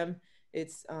program.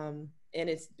 It's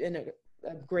been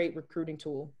a great recruiting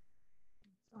tool.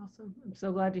 Awesome. I'm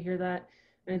so glad to hear that.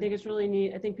 And I think it's really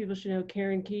neat. I think people should know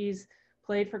Karen Keys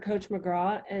played for Coach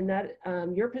McGraw, and that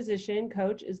your position,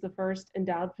 Coach, is the first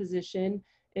endowed position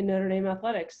in Notre Dame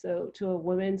athletics. So to a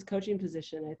women's coaching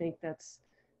position, I think that's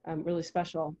really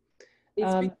special.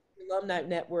 It's the alumni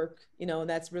network, and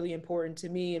that's really important to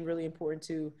me and really important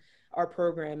to our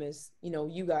program is,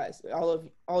 you guys, all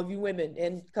of you women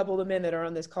and a couple of the men that are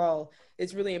on this call.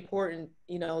 It's really important,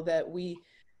 that we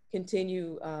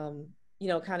continue,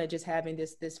 kind of just having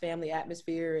this family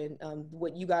atmosphere, and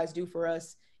what you guys do for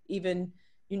us, even,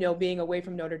 being away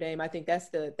from Notre Dame. I think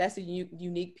that's a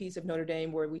unique piece of Notre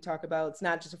Dame where we talk about it's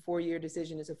not just a 4-year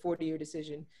decision, it's a 40-year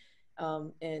decision.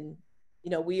 And,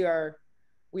 we are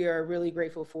really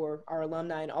grateful for our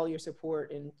alumni and all your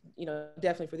support, and,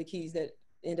 definitely for the Keys that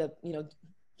end up,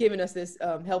 giving us this,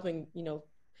 helping,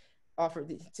 offer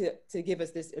to give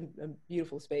us this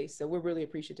beautiful space. So we're really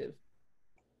appreciative.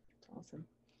 Awesome.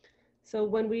 So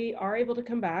when we are able to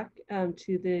come back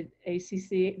to the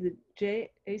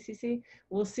JACC,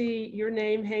 we'll see your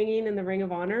name hanging in the Ring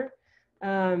of Honor.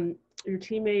 Your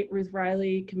teammate, Ruth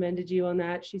Riley, commended you on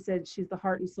that. She said she's the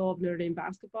heart and soul of Notre Dame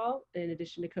basketball, in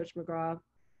addition to Coach McGraw.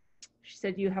 She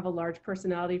said you have a large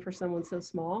personality for someone so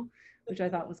small. which I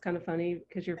thought was kind of funny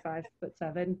because you're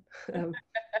 5'7". Um,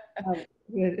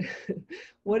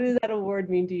 what what does that award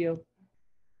mean to you?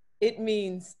 It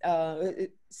means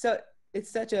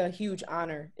it's such a huge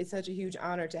honor. It's such a huge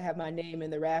honor to have my name in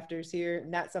the rafters here.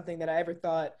 Not something that I ever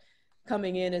thought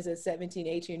coming in as a 17,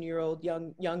 18-year-old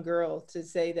young girl to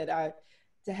say that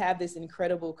to have this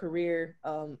incredible career.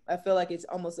 I feel like it's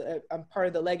almost I'm part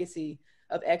of the legacy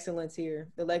of excellence here,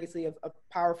 the legacy of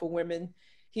powerful women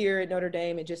here at Notre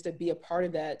Dame, and just to be a part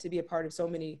of that, to be a part of so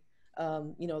many,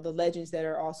 the legends that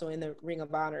are also in the Ring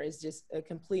of Honor is just a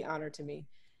complete honor to me.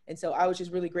 And so I was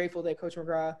just really grateful that Coach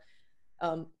McGraw,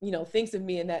 thinks of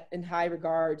me in high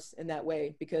regards in that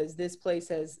way, because this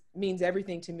place means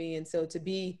everything to me. And so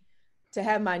to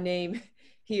have my name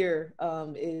here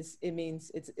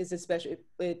means it's a special,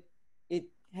 it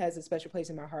has a special place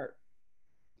in my heart.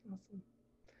 Awesome.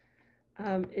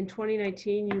 In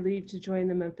 2019, you leave to join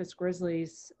the Memphis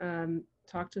Grizzlies.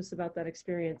 Talk to us about that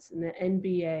experience in the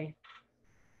NBA.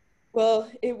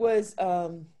 Well, I was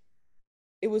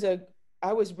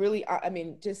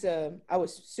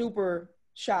super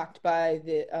shocked by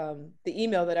the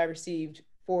email that I received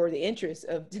for the interest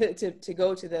of to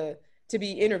go to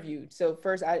be interviewed. So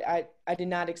first, I did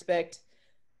not expect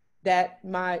that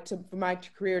for my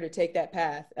career to take that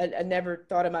path. I never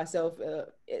thought of myself,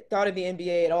 thought of the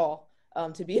NBA at all,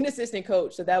 to be an assistant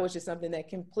coach. So that was just something that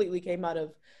completely came out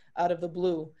of the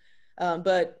blue.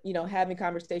 But, having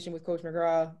conversation with Coach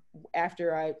McGraw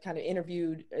after I kind of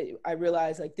interviewed, I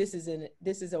realized like, this is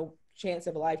a chance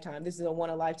of a lifetime. This is a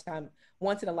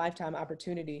once in a lifetime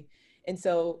opportunity. And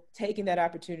so taking that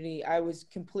opportunity,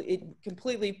 it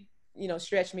completely,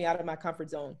 stretched me out of my comfort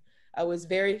zone. I was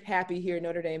very happy here at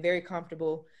Notre Dame, very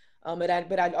comfortable. But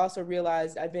I also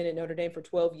realized I've been at Notre Dame for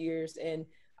 12 years and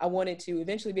I wanted to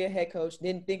eventually be a head coach.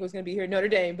 Didn't think I was going to be here at Notre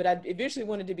Dame, but I eventually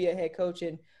wanted to be a head coach.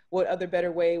 And what other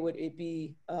better way would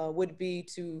be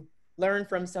to learn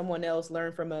from someone else,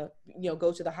 learn from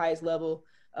go to the highest level,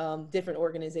 different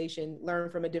organization, learn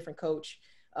from a different coach,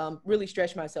 really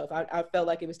stretch myself. I felt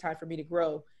like it was time for me to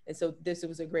grow. And so this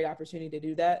was a great opportunity to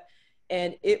do that.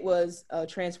 And it was a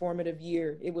transformative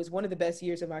year. It was one of the best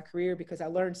years of my career because I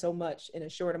learned so much in a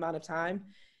short amount of time.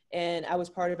 And I was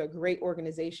part of a great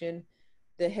organization.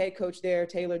 The head coach there,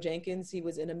 Taylor Jenkins, he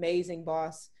was an amazing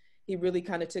boss. He really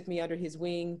kind of took me under his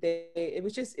wing. It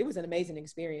was an amazing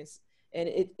experience. And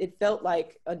it felt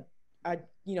like I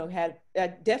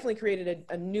definitely created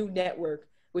a new network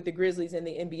with the Grizzlies and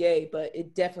the NBA, but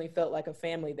it definitely felt like a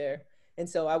family there. And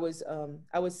so it was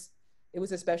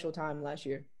a special time last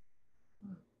year.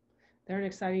 They're an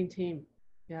exciting team.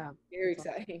 Yeah. Very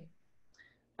exciting.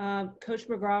 Coach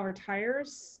McGraw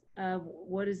retires.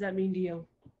 What does that mean to you?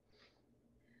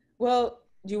 Well,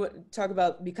 do you want to talk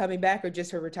about me coming back or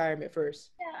just her retirement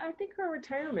first? Yeah, I think her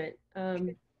retirement.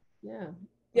 Yeah.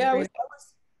 Yeah,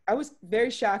 I was very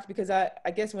shocked because I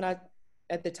guess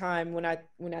at the time when I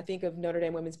think of Notre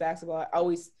Dame women's basketball, I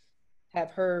always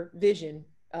have her vision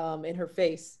in her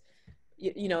face.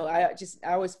 I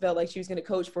always felt like she was going to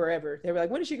coach forever. They were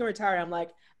like, when is she going to retire? I'm like,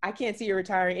 I can't see her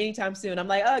retiring anytime soon. I'm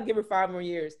like, oh, give her 5 more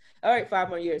years. All right, 5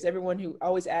 more years. Everyone who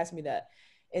always asked me that.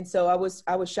 And so I was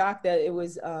shocked that it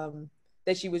was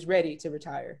that she was ready to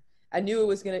retire. I knew it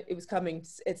was coming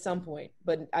at some point,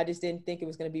 but I just didn't think it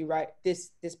was going to be right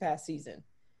this past season.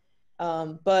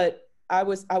 But I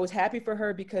was happy for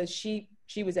her because she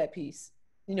was at peace.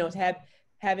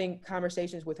 Having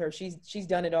conversations with her, she's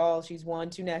done it all. She's won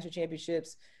 2 national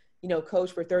championships,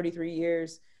 coached for 33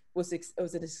 years, was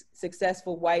a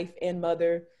successful wife and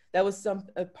mother. That was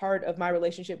a part of my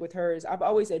relationship with her. Is I've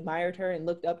always admired her and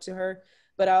looked up to her,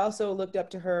 but I also looked up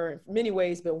to her in many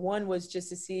ways. But one was just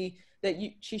to see that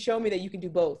she showed me that you can do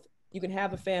both. You can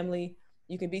have a family,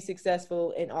 you can be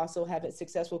successful, and also have a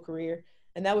successful career.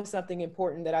 And that was something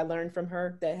important that I learned from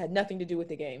her that had nothing to do with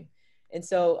the game. And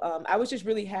so I was just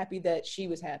really happy that she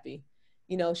was happy.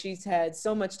 She's had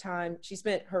so much time. She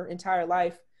spent her entire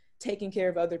life taking care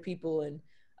of other people and,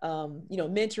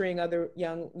 mentoring other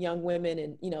young women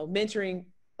and, mentoring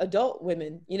adult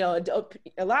women,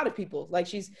 a lot of people. Like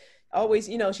she's always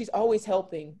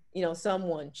helping,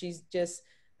 someone. She's just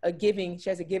she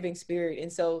has a giving spirit.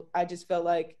 And so I just felt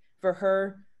like for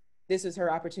her, this was her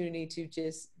opportunity to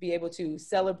just be able to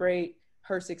celebrate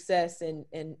her success and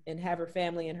have her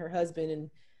family and her husband and,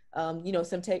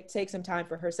 take some time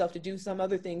for herself to do some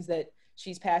other things that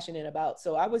she's passionate about.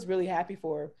 So I was really happy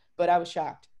for her, but I was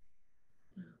shocked.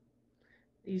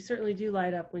 You certainly do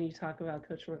light up when you talk about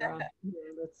Coach McGraw.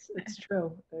 It's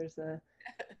true. There's a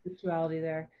mutuality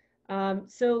there.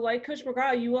 So like Coach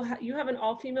McGraw, you have an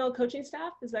all-female coaching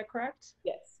staff. Is that correct?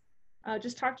 Yes.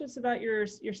 Just talk to us about your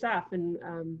staff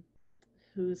and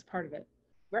who's part of it.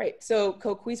 Right. So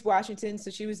Coach Washington, so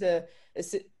she was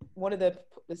one of the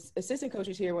assistant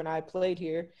coaches here when I played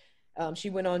here. She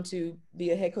went on to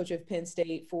be a head coach of Penn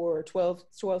State for 12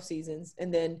 seasons.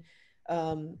 And then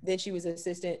she was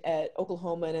assistant at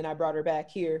Oklahoma, and then I brought her back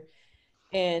here.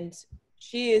 And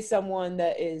she is someone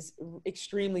that is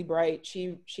extremely bright.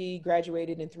 She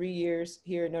graduated in 3 years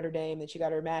here at Notre Dame, and she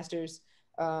got her master's,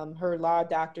 her law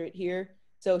doctorate here.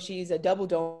 So she's a double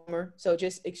domer. So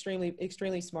just extremely,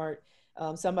 extremely smart.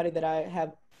 Somebody that I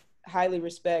have highly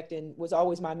respect and was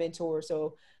always my mentor.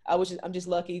 So I'm just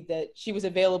lucky that she was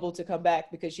available to come back,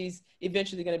 because she's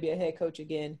eventually going to be a head coach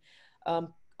again.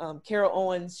 Carol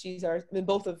Owens,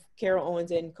 both of Carol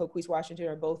Owens and Coach Washington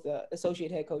are both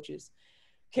associate head coaches.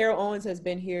 Carol Owens has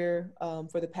been here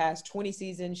for the past 20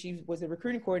 seasons. She was the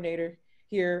recruiting coordinator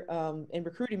here and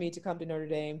recruited me to come to Notre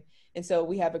Dame. And so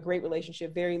we have a great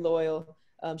relationship, very loyal.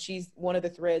 She's one of the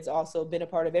threads, also been a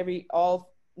part of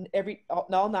all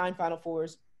 9 Final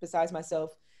Fours besides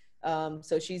myself.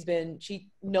 So she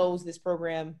knows this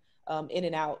program in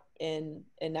and out. And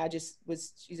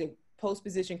she's a post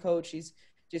position coach. She's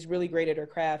just really great at her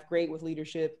craft, great with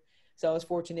leadership. So I was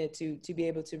fortunate to be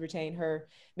able to retain her.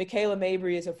 Michaela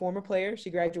Mabry is a former player. She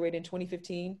graduated in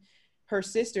 2015. Her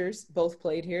sisters both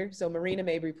played here. So Marina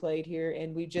Mabry played here,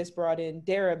 and we just brought in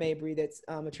Dara Mabry, that's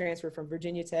a transfer from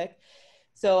Virginia Tech.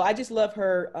 So I just love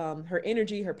her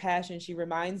energy, her passion. She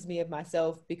reminds me of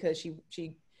myself, because she's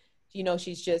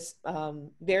just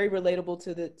very relatable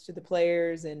to the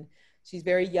players, and she's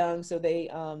very young. So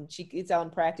she gets out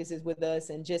and practices with us,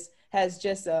 and just has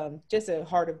a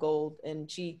heart of gold. And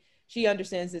she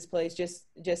understands this place just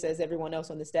as everyone else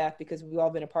on the staff, because we've all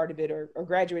been a part of it or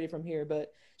graduated from here.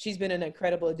 But she's been an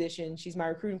incredible addition. She's my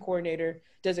recruiting coordinator,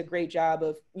 does a great job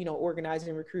of,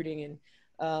 organizing recruiting,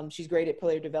 and she's great at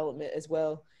player development as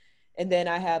well. And then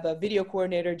I have a video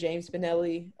coordinator, James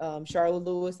Spinelli, Charlotte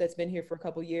Lewis, that's been here for a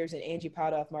couple of years, and Angie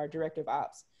Potoff, my director of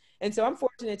ops. And so I'm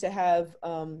fortunate to have,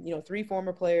 3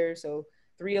 former players, so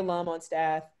 3 alum on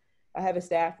staff. I have a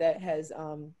staff that has,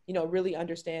 really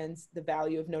understands the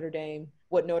value of Notre Dame,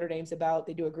 what Notre Dame's about.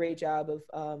 They do a great job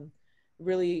of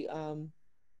really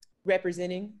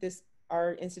representing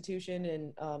our institution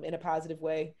and in a positive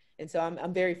way. And so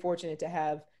I'm very fortunate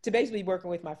to basically working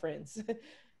with my friends.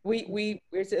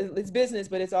 It's business,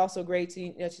 but it's also great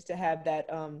to just to have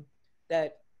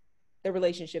the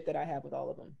relationship that I have with all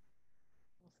of them.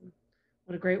 Awesome.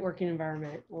 What a great working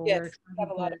environment. Well, yes, we're excited have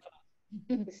a lot of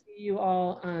fun. to see you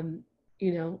all,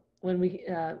 when we,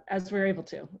 as we're able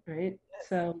to, right? Yes.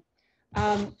 So,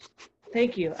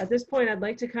 thank you. At this point, I'd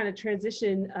like to kind of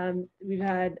transition. We've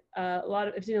had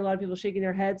I've seen a lot of people shaking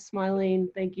their heads, smiling.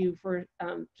 Thank you for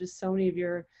just so many of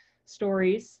your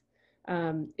stories,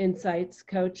 insights,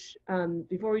 Coach.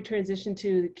 Before we transition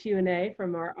to the Q&A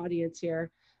from our audience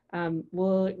here,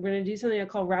 we're going to do something I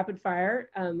call rapid fire.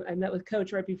 I met with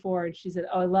Coach right before, and she said,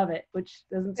 "Oh, I love it," which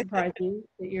doesn't surprise me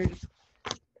that you're just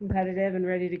competitive and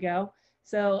ready to go.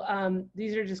 So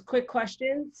these are just quick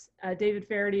questions. David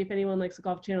Faraday, if anyone likes the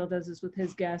Golf Channel, does this with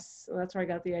his guests. So that's where I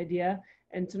got the idea.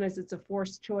 And sometimes it's a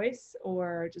forced choice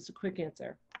or just a quick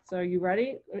answer. So are you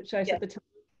ready? Should I set the time?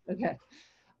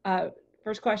 Okay.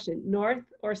 First question, North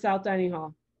or South Dining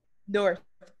Hall? North.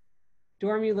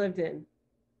 Dorm you lived in?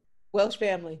 Welsh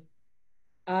family.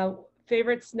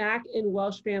 Favorite snack in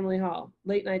Welsh Family Hall?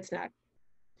 Late night snack?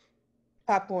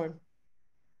 Popcorn.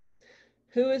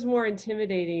 Who is more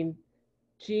intimidating,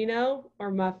 Gino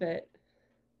or Muffet?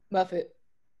 Muffet.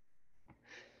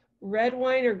 Red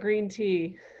wine or green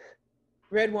tea?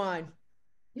 Red wine.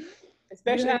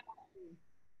 Especially.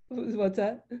 What's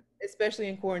that? Especially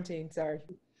in quarantine, sorry.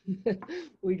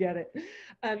 We get it.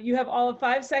 You have all of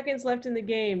 5 seconds left in the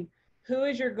game. Who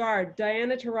is your guard,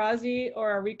 Diana Taurasi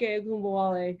or Arike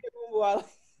Ogunbowale?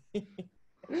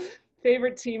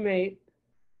 Favorite teammate?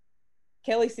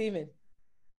 Kelly Seaman.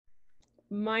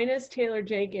 Minus Taylor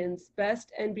Jenkins,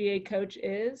 best NBA coach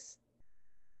is?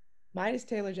 Minus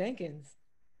Taylor Jenkins.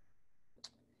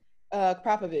 Greg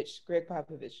Popovich.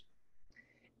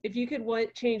 If you could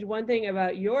change one thing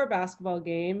about your basketball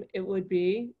game, it would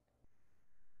be?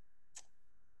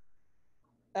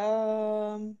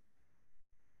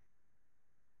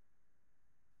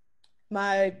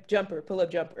 My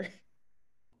pull-up jumper.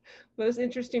 Most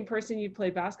interesting person you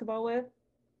played basketball with?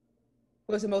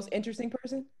 What's the most interesting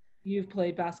person? You've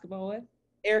played basketball with?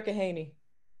 Erica Haney.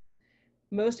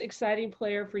 Most exciting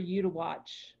player for you to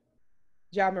watch?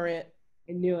 Ja Morant.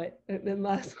 I knew it. And then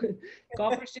last one,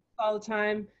 golfers do this all the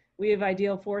time. We have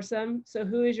ideal foursome. So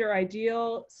who is your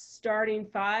ideal starting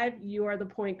 5? You are the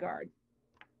point guard.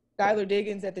 Skylar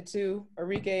Diggins at the 2,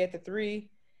 Arike at the 3,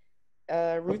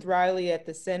 Ruth Riley at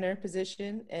the center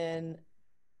position, and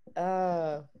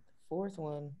fourth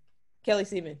one, Kelly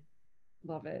Seaman.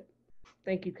 Love it.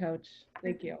 Thank you, Coach.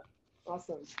 Thank you.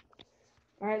 Awesome.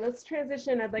 All right, let's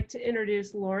transition. I'd like to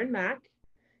introduce Lauren Mack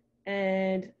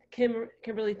and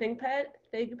Kimberly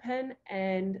Thigpen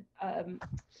and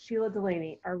Sheila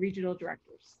Delaney, our regional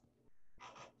directors.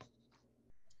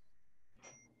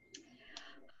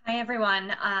 Hi,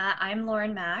 everyone. I'm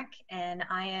Lauren Mack, and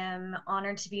I am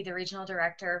honored to be the regional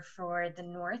director for the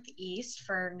Northeast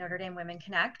for Notre Dame Women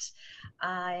Connect.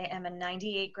 I am a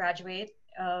 98 graduate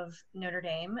of Notre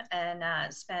Dame and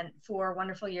spent 4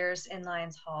 wonderful years in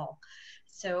Lions Hall.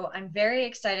 So I'm very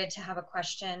excited to have a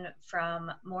question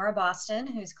from Maura Boston,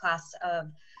 who's class of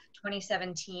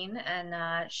 2017,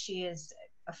 and she is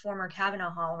a former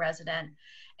Kavanaugh Hall resident.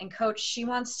 And Coach, she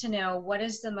wants to know, what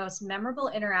is the most memorable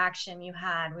interaction you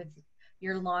had with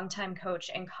your longtime coach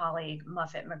and colleague,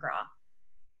 Muffet McGraw?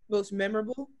 Most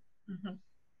memorable?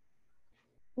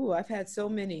 Mm-hmm. Ooh, I've had so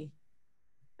many.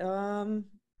 I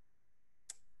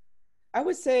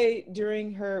would say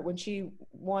during when she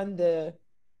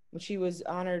was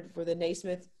honored for the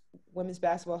Naismith Women's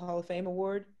Basketball Hall of Fame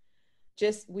Award,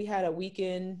 we had a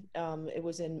weekend, I think it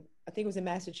was in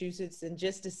Massachusetts, and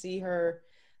just to see her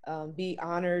be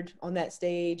honored on that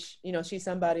stage. You know, she's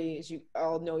somebody, as you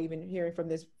all know, even hearing from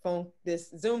this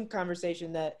Zoom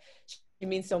conversation, that she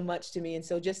means so much to me. And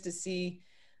so just to see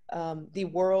the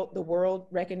world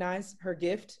recognize her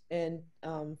gift, and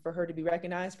for her to be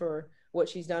recognized for what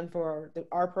she's done for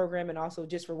our program, and also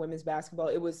just for women's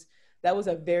basketball, that was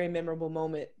a very memorable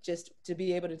moment, just to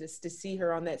be able to see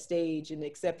her on that stage and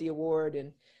accept the award,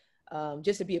 and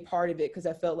just to be a part of it, because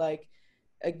I felt like,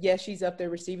 yes, she's up there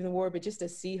receiving the award, but just to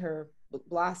see her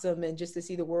blossom, and just to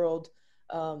see the world,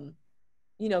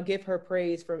 give her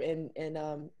praise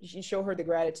and show her the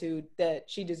gratitude that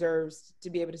she deserves to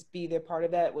be able to be there part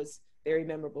of that, was very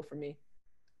memorable for me.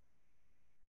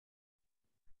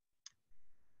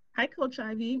 Hi, Coach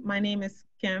Ivey. My name is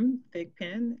Kim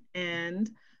Thigpen, and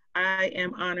I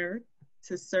am honored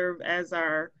to serve as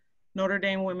our Notre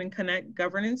Dame Women Connect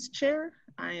Governance Chair.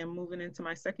 I am moving into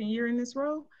my 2nd year in this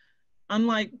role.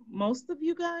 Unlike most of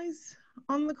you guys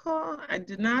on the call, I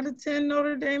did not attend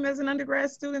Notre Dame as an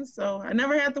undergrad student, so I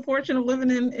never had the fortune of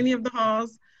living in any of the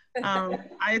halls.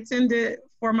 I attended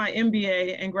for my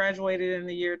MBA and graduated in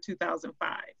the year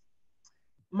 2005.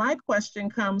 My question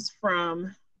comes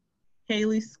from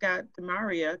Haley Scott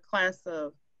DeMaria, class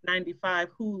of 95,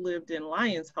 who lived in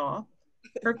Lions Hall.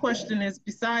 Her question is,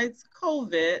 besides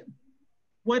COVID,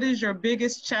 what is your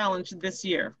biggest challenge this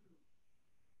year?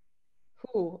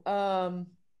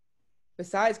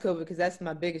 Besides COVID, because that's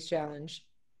my biggest challenge.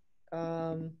 We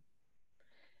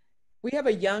have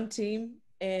a young team,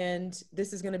 and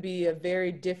this is going to be a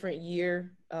very different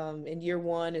year in year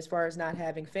 1, as far as not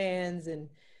having fans, and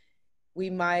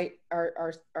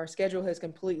our schedule has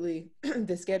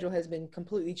the schedule has been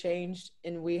completely changed,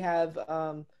 and we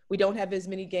don't have as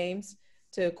many games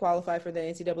to qualify for the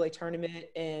NCAA tournament,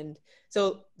 and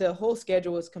so the whole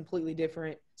schedule is completely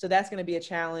different. So that's going to be a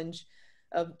challenge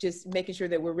of just making sure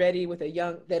that I'm ready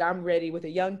with a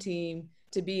young team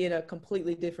to be in a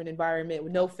completely different environment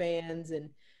with no fans, and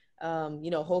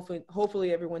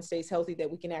hopefully everyone stays healthy,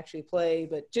 that we can actually play.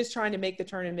 But just trying to make the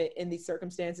tournament in these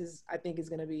circumstances, I think, is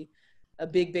going to be a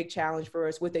big challenge for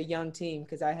us with a young team,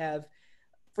 because I have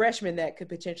freshmen that could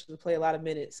potentially play a lot of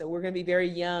minutes. So we're going to be very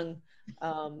young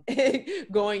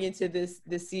going into this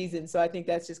season. So I think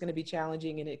that's just going to be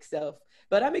challenging in itself.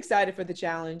 But I'm excited for the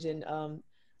challenge, and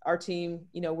our team,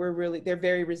 they're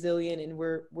very resilient, and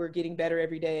we're getting better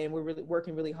every day, and we're really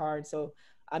working really hard. So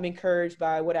I'm encouraged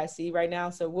by what I see right now.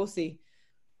 So we'll see.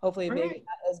 Hopefully it may be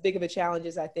not as big of a challenge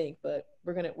as I think, but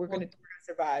we're gonna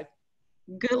survive.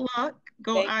 Good luck.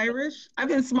 Go Thank Irish. I've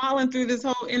been smiling through this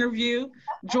whole interview.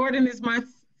 Jordan is my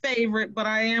favorite, but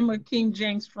I am a King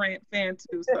James fan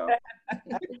too. So.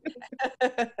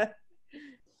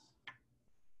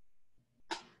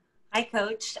 Hi,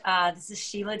 Coach. This is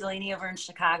Sheila Delaney over in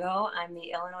Chicago. I'm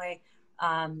the Illinois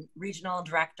Regional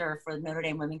Director for Notre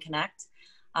Dame Women Connect.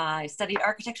 I studied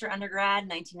architecture undergrad in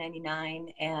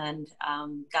 1999 and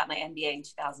got my MBA in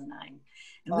 2009.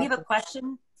 And we have a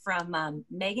question from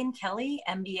Megan Kelly,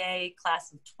 MBA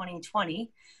class of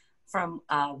 2020 from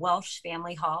Welsh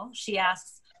Family Hall. She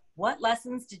asks, what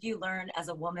lessons did you learn as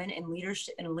a woman in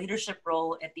a leadership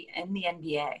role in the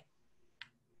NBA?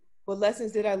 What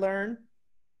lessons did I learn?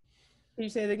 Can you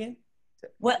say it again?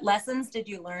 What lessons did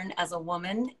you learn as a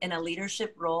woman in a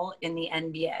leadership role in the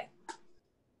NBA?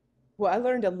 Well, I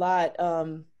learned a lot.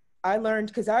 I learned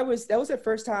because that was the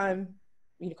first time,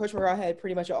 Coach McGraw had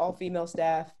pretty much an all-female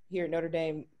staff here at Notre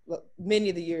Dame many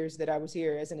of the years that I was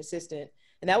here as an assistant.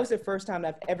 And that was the first time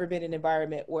I've ever been in an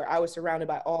environment where I was surrounded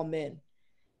by all men.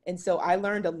 And so I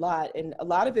learned a lot, and a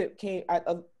lot of it came,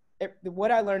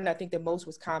 what I learned, I think the most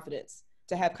was confidence,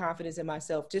 to have confidence in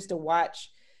myself, just to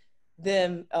watch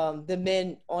them, the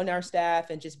men on our staff,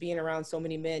 and just being around so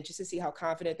many men, just to see how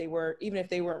confident they were, even if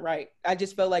they weren't right. I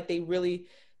just felt like they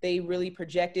really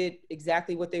projected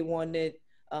exactly what they wanted.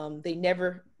 They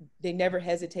never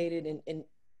hesitated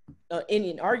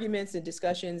in arguments and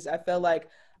discussions. I felt like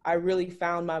I really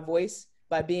found my voice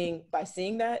by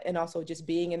seeing that, and also just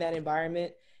being in that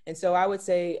environment. And so I would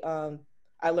say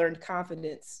I learned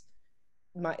confidence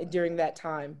during that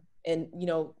time, and, you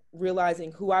know,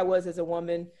 realizing who I was as a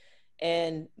woman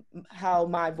and how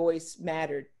my voice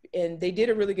mattered. And they did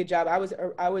a really good job.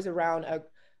 I was around a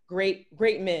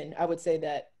great men. I would say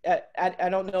that. I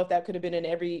don't know if that could have been in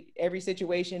every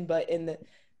situation, but in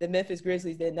the Memphis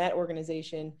Grizzlies, in that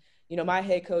organization, you know, my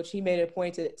head coach, he made a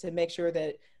point to make sure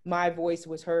that my voice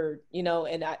was heard, you know,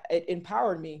 and it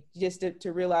empowered me just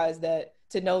to realize that,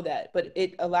 to know that. But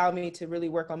it allowed me to really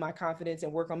work on my confidence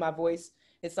and work on my voice.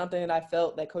 It's something that I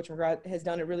felt that Coach McGraw has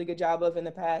done a really good job of in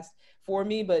the past for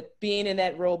me. But being in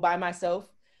that role by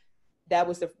myself, that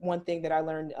was the one thing that I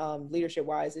learned leadership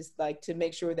wise, is like to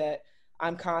make sure that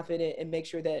I'm confident and make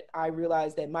sure that I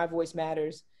realize that my voice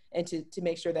matters, and to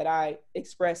make sure that I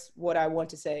express what I want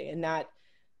to say, and not,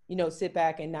 you know, sit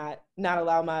back and not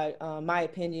allow my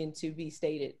opinion to be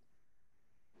stated.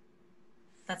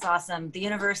 That's awesome. The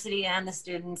university and the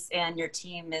students and your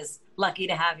team is lucky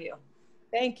to have you.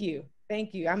 Thank you.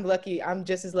 Thank you. I'm lucky. I'm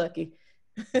just as lucky.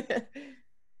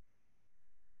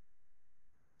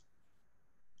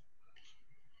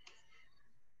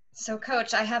 So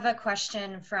Coach, I have a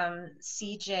question from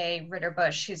CJ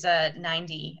Ritterbush, who's a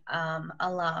 90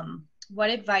 alum. What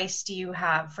advice do you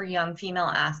have for young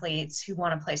female athletes who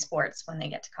want to play sports when they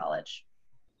get to college?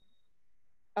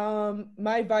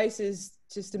 My advice is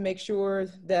just to make sure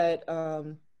that,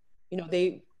 you know,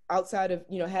 they, outside of,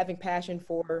 you know, having passion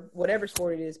for whatever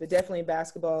sport it is, but definitely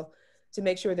basketball, to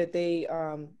make sure that they,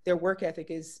 their work ethic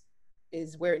is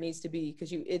where it needs to be.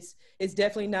 Because it's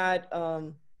definitely not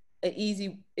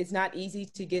it's not easy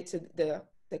to get to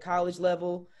the college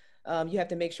level. You have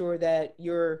to make sure that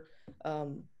you're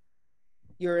in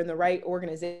the right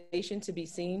organization to be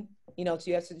seen. You know, so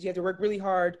you have to work really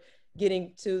hard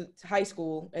getting to high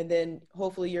school, and then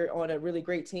hopefully you're on a really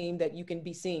great team that you can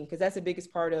be seen, because that's the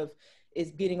biggest part of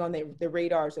is getting on the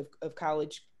radars of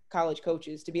college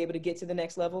coaches to be able to get to the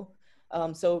next level.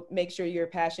 So make sure you're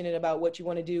passionate about what you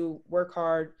want to do, work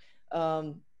hard,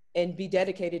 and be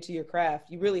dedicated to your craft.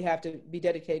 You really have to be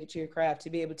dedicated to your craft to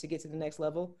be able to get to the next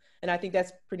level. And I think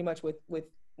that's pretty much with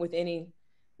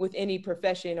any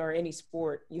profession or any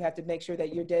sport. You have to make sure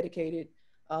that you're dedicated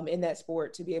in that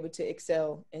sport to be able to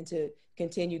excel and to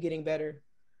continue getting better.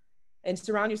 And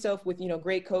surround yourself with, you know,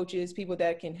 great coaches, people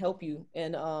that can help you,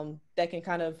 and that can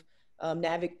kind of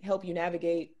help you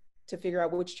navigate to figure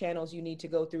out which channels you need to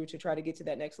go through to try to get to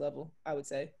that next level, I would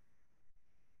say.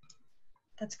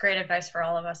 That's great advice for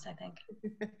all of us, I think.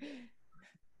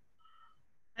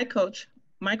 Hi, Coach.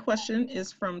 My question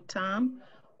is from Tom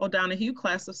O'Donohue,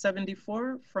 class of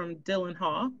 74, from Dillon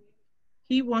Hall.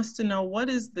 He wants to know, what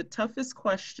is the toughest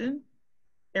question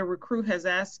a recruit has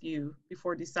asked you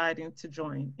before deciding to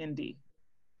join ND?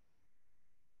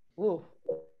 Ooh,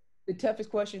 the toughest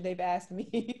question they've asked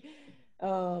me.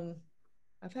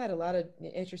 I've had a lot of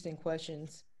interesting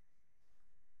questions.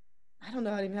 I don't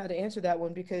know even how to answer that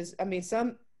one, because I mean,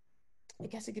 I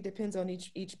guess it depends on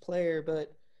each player,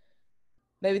 but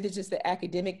maybe there's just the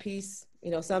academic piece.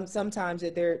 You know, sometimes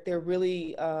that they're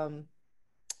really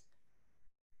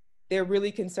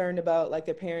concerned about, like,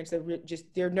 their parents.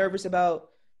 They're nervous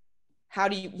about how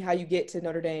you get to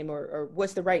Notre Dame, or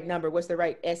what's the right number, what's the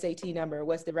right SAT number,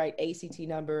 what's the right ACT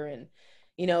number, and,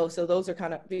 you know, so those are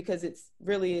kind of, because it's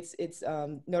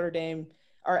Notre Dame,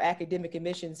 our academic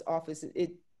admissions office,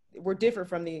 we're different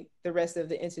from the rest of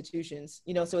the institutions,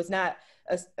 you know, so it's not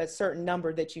a certain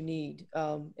number that you need.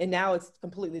 And now it's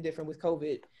completely different with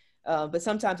COVID. But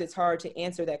sometimes it's hard to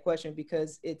answer that question,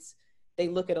 because they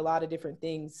look at a lot of different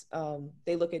things.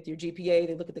 They look at your GPA,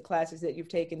 they look at the classes that you've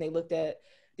taken, they looked at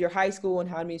your high school and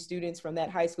how many students from that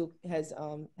high school has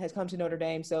come to Notre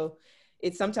Dame. So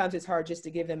sometimes it's hard just to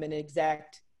give them an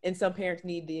exact, and some parents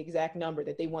need the exact number,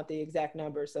 that they want the exact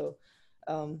number. So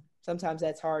sometimes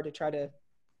that's hard to try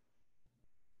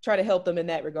to help them in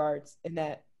that regards, in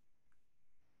that.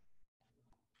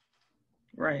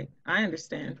 Right, I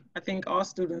understand. I think all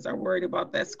students are worried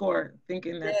about that score,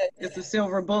 thinking that it's a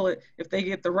silver bullet if they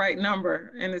get the right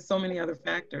number, and there's so many other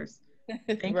factors.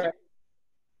 Thank you.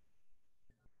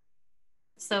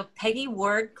 So Peggy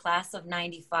Ward, class of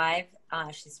 95,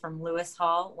 she's from Lewis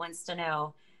Hall, wants to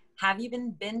know, have you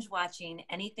been binge watching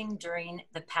anything during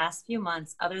the past few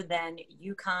months other than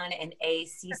UConn and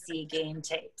ACC game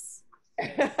tapes?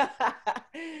 I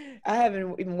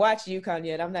haven't even watched UConn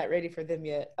yet. I'm not ready for them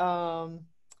yet.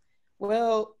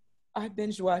 Well, I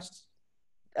binge watched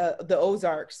the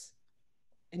Ozarks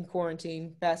in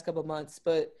quarantine past couple months,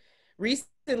 but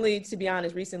recently, to be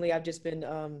honest, I've just been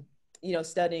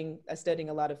studying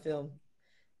a lot of film,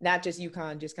 not just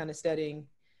UConn, just kind of studying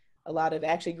a lot of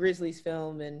actually Grizzlies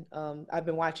film, and I've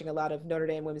been watching a lot of Notre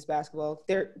Dame women's basketball.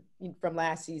 They're from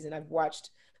last season. I've watched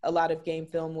a lot of game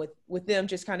film with them,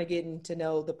 just kind of getting to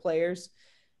know the players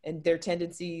and their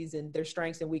tendencies and their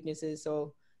strengths and weaknesses.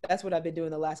 So that's what I've been doing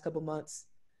the last couple months.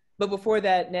 But before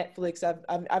that, Netflix,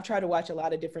 I've tried to watch a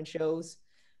lot of different shows.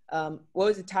 What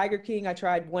was it, Tiger King? I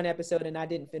tried one episode and I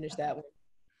didn't finish that one.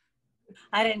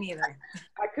 I didn't either.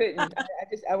 I couldn't.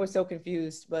 I was so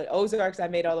confused. But Ozarks, I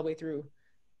made all the way through.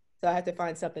 So I had to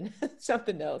find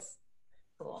something else.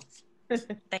 Cool.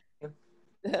 Thank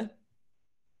you.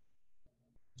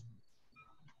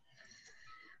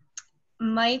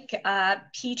 Mike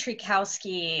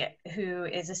Pietrikowski, who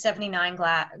is a 79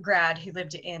 grad who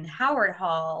lived in Howard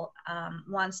Hall,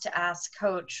 wants to ask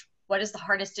Coach, what is the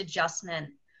hardest adjustment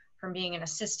from being an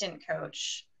assistant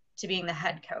coach to being the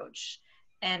head coach?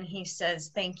 And he says,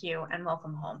 thank you and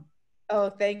welcome home. Oh,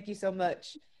 thank you so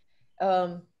much.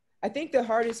 I think the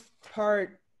hardest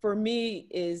part for me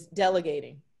is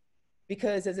delegating,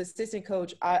 because as assistant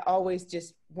coach, I always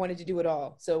just wanted to do it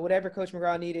all. So whatever Coach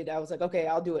McGraw needed, I was like, okay,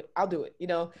 I'll do it. I'll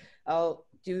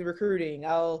do the recruiting.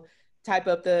 I'll type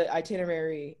up the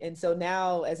itinerary. And so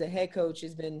now as a head coach,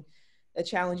 it's been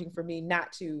challenging for me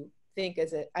not to think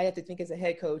I have to think as a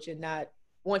head coach and not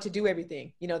want to do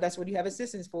everything. That's what you have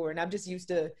assistants for. And I'm just used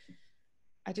to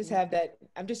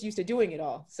doing it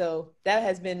all. So that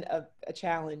has been a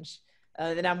challenge,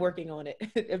 and I'm working on it,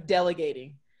 of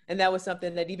delegating. And that was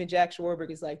something that even Jack Schwarberg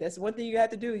is like, that's one thing you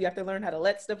have to do. You have to learn how to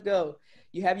let stuff go.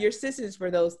 You have your assistants for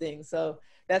those things. So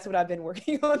that's what I've been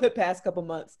working on the past couple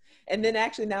months. And then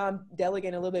actually now I'm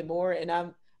delegating a little bit more, and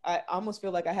I almost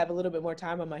feel like I have a little bit more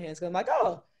time on my hands, because I'm like,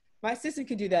 oh, my assistant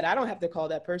can do that. I don't have to call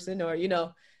that person, or,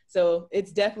 so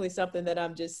it's definitely something that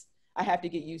I have to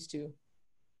get used to.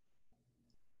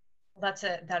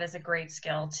 That is a great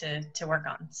skill to work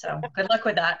on. So good luck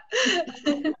with that.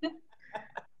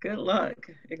 Good luck.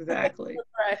 Exactly.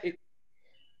 Right.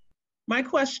 My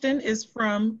question is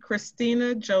from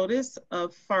Christina Jodis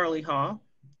of Farley Hall.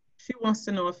 She wants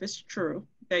to know if it's true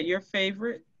that your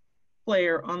favorite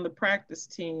player on the practice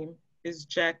team is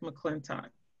Jack McClintock.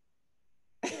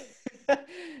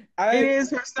 It is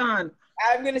her son.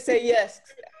 I'm going to say yes.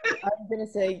 I'm going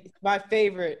to say my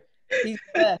favorite. He's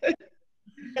the best.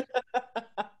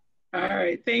 All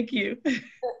right. Thank you.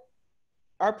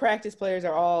 Our practice players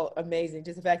are all amazing.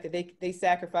 Just the fact that they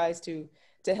sacrifice to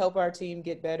help our team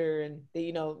get better, and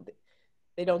they don't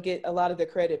get a lot of the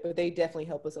credit, but they definitely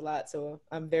help us a lot. So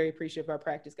I'm very appreciative of our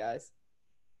practice guys.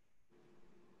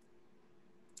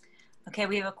 Okay,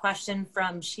 we have a question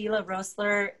from Sheila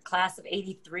Rosler, class of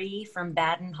 83 from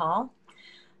Baden Hall.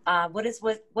 What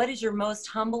is your most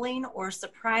humbling or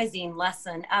surprising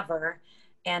lesson ever,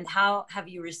 and how have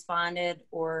you responded,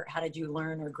 or how did you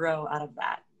learn or grow out of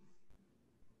that?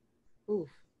 Ooh,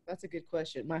 that's a good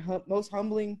question. My most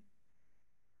humbling.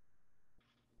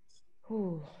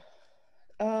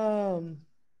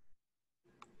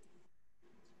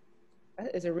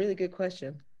 That is a really good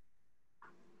question.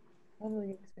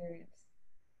 Humbling experience.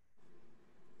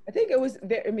 I think it was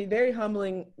very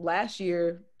humbling last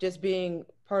year, just being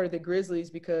part of the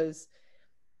Grizzlies, because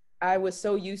I was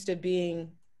so used to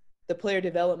being the player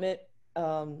development.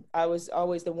 I was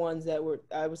always the one that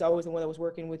was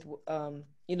working with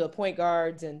the point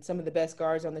guards and some of the best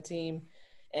guards on the team,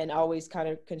 and always kind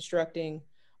of constructing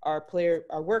our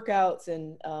workouts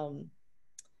and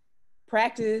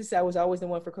practice. I was always the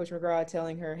one for Coach McGraw,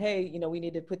 telling her, hey, we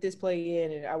need to put this play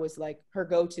in, and I was like her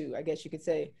go-to, I guess you could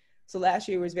say. So last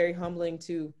year was very humbling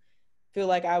to feel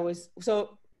like I was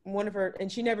one of her,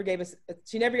 and she never gave us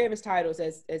titles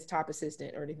as top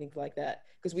assistant or anything like that,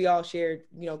 because we all shared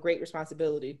great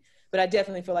responsibility, but I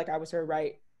definitely feel like I was her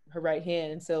right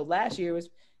hand. And so last year was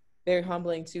very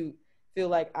humbling to feel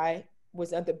like I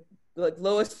was at the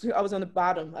lowest. I was on the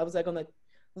bottom. I was like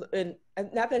and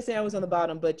not that saying I was on the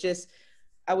bottom, but just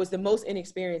I was the most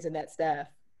inexperienced in that staff.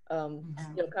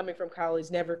 Coming from college,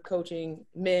 never coaching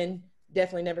men,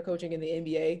 definitely never coaching in the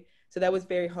NBA. So that was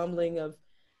very humbling, of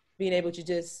being able to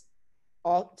just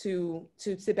to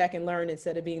sit back and learn,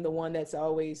 instead of being the one that's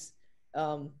always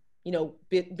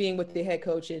being with the head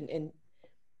coach and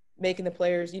making the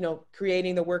players, you know,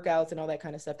 creating the workouts and all that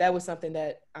kind of stuff. That was something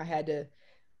that I had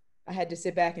to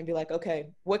sit back and be like, okay,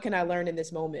 what can I learn in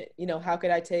this moment? You know, how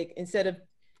could I take, instead of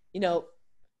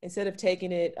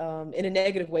taking it in a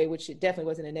negative way, which it definitely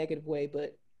wasn't a negative way,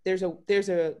 but there's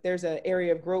a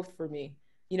area of growth for me,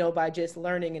 you know, by just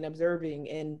learning and observing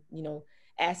and, you know,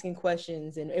 asking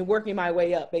questions and working my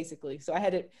way up, basically. So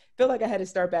I feel like I had to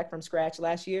start back from scratch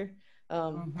last year.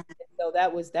 So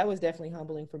that was definitely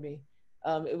humbling for me.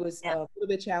 It was a little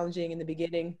bit challenging in the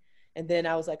beginning. And then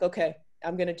I was like, okay,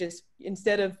 I'm going to just,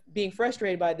 instead of being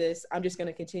frustrated by this, I'm just going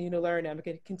to continue to learn. I'm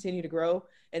going to continue to grow.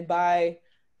 And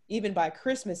even by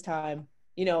Christmas time,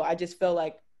 you know, I just felt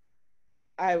like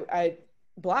I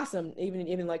blossomed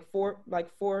even like four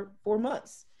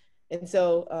months. And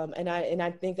so, and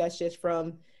I think that's just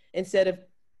from,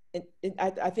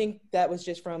 I think that was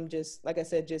just from just, like I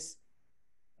said, just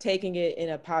taking it in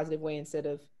a positive way instead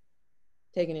of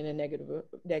taking it in a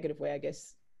negative way, I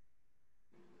guess.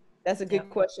 That's a good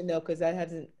question though, because that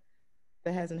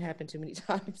hasn't happened too many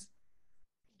times.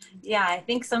 Yeah, I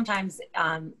think sometimes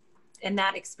in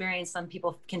that experience, some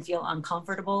people can feel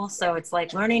uncomfortable. So it's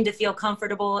like learning to feel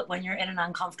comfortable when you're in an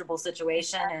uncomfortable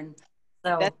situation. And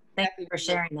so thank you for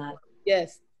sharing that.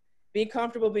 Yes, being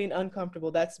comfortable, being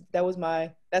uncomfortable. That was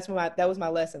my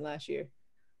lesson last year.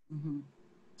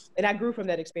 And I grew from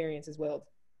that experience as well.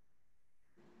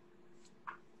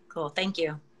 Cool, thank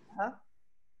you.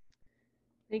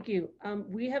 Thank you.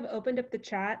 We have opened up the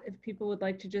chat if people would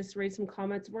like to just raise some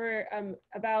comments. We're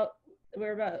about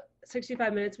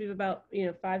 65 minutes. We have about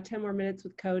 5-10 more minutes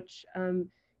with Coach.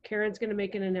 Karen's going to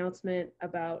make an announcement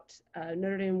about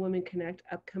Notre Dame Women Connect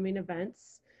upcoming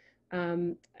events.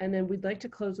 And then we'd like to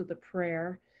close with a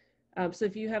prayer. So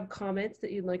if you have comments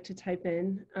that you'd like to type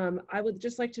in, I would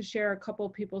just like to share a couple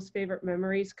of people's favorite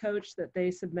memories, Coach, that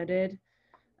they submitted.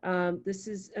 This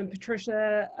is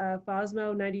Patricia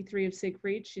Fosmo, 93 of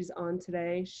Siegfried. She's on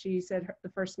today. She said the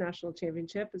first national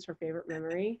championship is her favorite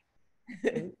memory.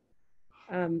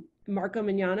 Marco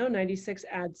Mignano, 96,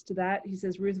 adds to that. He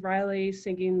says Ruth Riley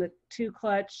singing the 2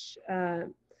 clutch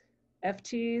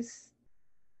FTs.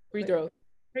 Free throw.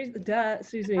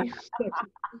 Excuse me.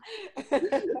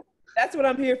 That's what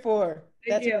I'm here for.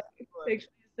 Thank you. She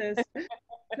says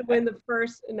to win the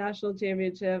first national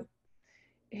championship.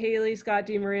 Haley Scott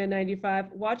DeMaria,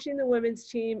 95. Watching the women's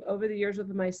team over the years with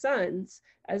my sons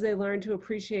as they learn to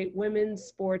appreciate women's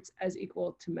sports as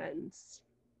equal to men's.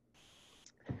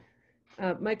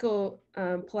 Michael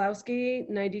Pulowski,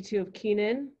 92 of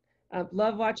Keenan.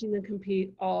 Love watching them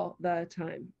compete all the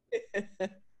time.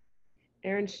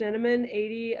 Aaron Scheneman,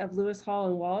 80 of Lewis Hall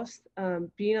and Wallace.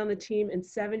 Being on the team in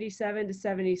 77 to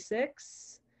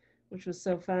 76, which was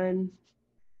so fun.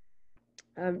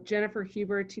 Jennifer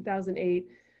Huber, 2008.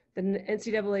 The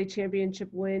NCAA championship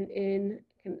win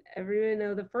can everyone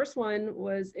know the first one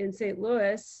was in St.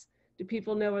 Louis? Do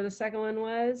people know where the second one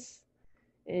was?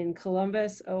 In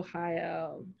Columbus,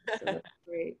 Ohio. So that's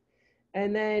great.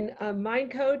 And then mine,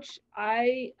 Coach,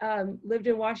 I lived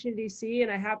in Washington, D.C.,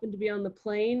 and I happened to be on the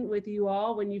plane with you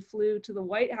all when you flew to the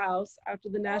White House after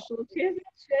the national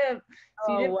championship.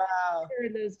 So you didn't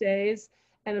in those days.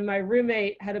 And my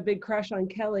roommate had a big crush on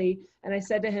Kelly. And I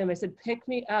said to him, I said, pick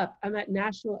me up. I'm at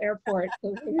National Airport.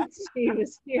 The women's team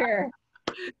is here.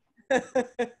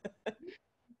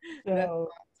 So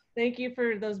thank you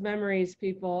for those memories,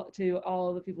 people, to all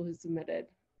of the people who submitted.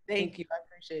 Thank you. I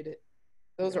appreciate it.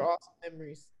 Those are awesome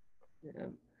memories. Yeah.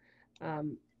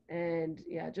 And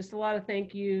yeah, just a lot of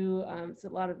thank you. It's a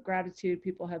lot of gratitude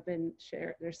people have been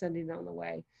sharing. They're sending on the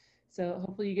way. So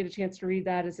hopefully you get a chance to read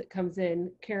that as it comes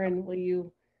in. Karen, will you?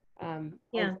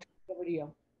 Yeah. Over to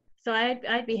you. So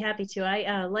I'd be happy to.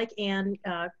 I like Ann,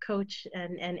 Coach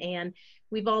and Ann,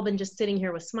 we've all been just sitting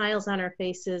here with smiles on our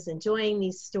faces, enjoying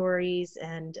these stories,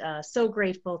 and so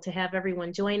grateful to have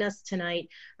everyone join us tonight.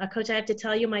 Coach, I have to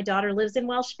tell you, my daughter lives in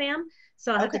Welshfam,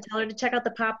 so I'll have to tell her to check out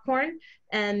the popcorn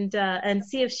and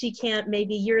see if she can't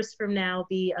maybe years from now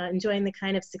be enjoying the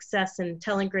kind of success and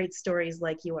telling great stories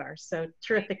like you are. So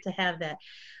terrific to have that.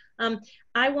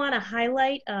 I want to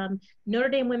highlight Notre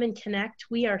Dame Women Connect.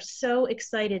 We are so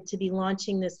excited to be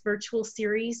launching this virtual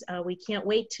series. We can't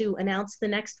wait to announce the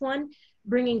next one,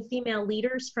 bringing female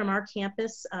leaders from our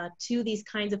campus to these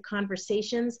kinds of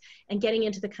conversations and getting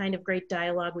into the kind of great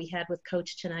dialogue we had with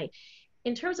Coach tonight.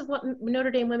 In terms of what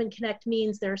Notre Dame Women Connect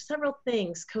means, there are several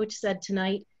things Coach said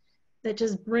tonight that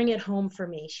just bring it home for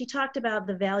me. She talked about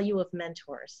the value of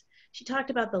mentors. She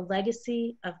talked about the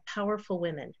legacy of powerful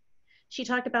women. She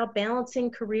talked about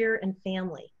balancing career and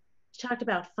family. She talked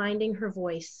about finding her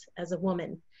voice as a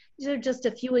woman. These are just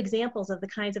a few examples of the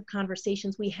kinds of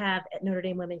conversations we have at Notre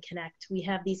Dame Women Connect. We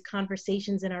have these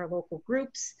conversations in our local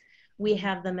groups. We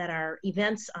have them at our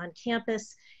events on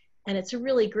campus. And it's a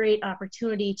really great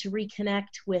opportunity to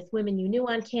reconnect with women you knew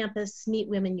on campus, meet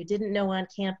women you didn't know on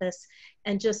campus,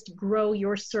 and just grow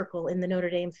your circle in the Notre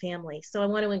Dame family. So I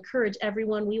want to encourage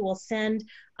everyone. We will send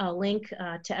a link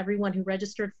to everyone who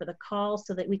registered for the call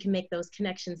so that we can make those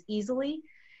connections easily.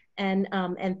 And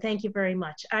thank you very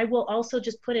much. I will also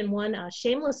just put in one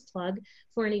shameless plug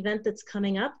for an event that's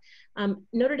coming up.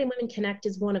 Notre Dame Women Connect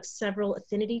is one of several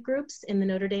affinity groups in the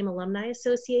Notre Dame Alumni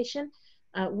Association.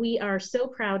 We are so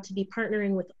proud to be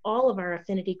partnering with all of our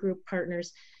affinity group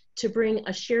partners to bring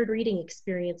a shared reading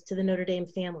experience to the Notre Dame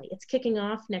family. It's kicking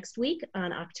off next week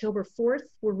on October 4th.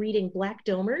 We're reading Black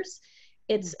Domers.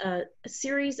 It's a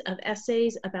series of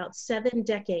essays about 7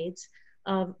 decades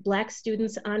of Black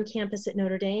students on campus at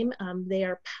Notre Dame. They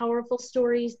are powerful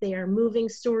stories, they are moving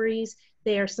stories,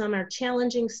 some are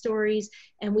challenging stories,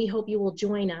 and we hope you will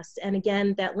join us. And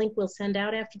again, that link we'll send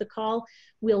out after the call.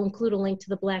 We'll include a link to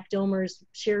the Black Domers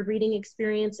shared reading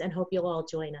experience and hope you'll all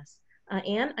join us.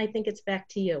 Anne, I think it's back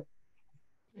to you.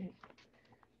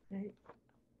 Right.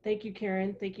 Thank you,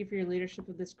 Karen. Thank you for your leadership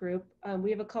of this group. We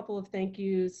have a couple of thank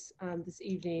yous this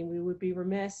evening. We would be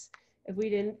remiss if we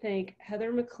didn't thank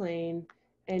Heather McLean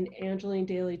and Angeline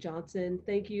Daly Johnson.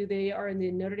 Thank you. They are in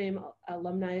the Notre Dame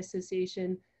Alumni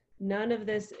Association. None of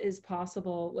this is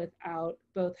possible without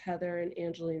both Heather and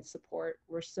Angeline's support.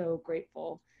 We're so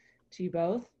grateful to you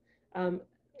both.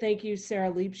 Thank you,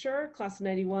 Sarah Liebscher, class of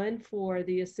 91, for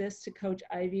the assist to Coach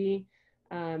Ivey.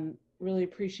 Really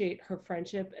appreciate her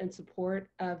friendship and support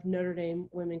of Notre Dame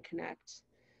Women Connect.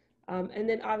 And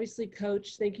then obviously,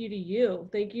 Coach, thank you to you.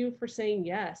 Thank you for saying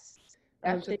yes.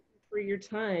 Thank you for your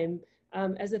time.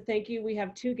 As a thank you, we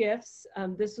have 2 gifts.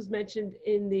 This was mentioned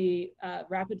in the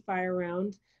rapid fire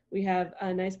round. We have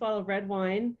a nice bottle of red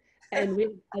wine and we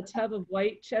have a tub of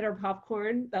white cheddar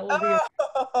popcorn that will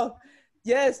be.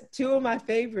 Yes, 2 of my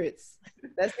favorites.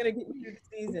 That's gonna get me through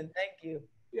the season. Thank you.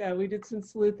 Yeah, we did some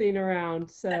sleuthing around,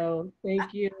 so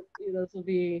thank you. Those will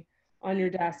be on your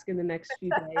desk in the next few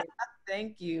days.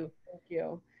 Thank you. Thank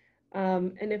you.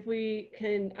 And if we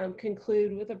can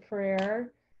conclude with a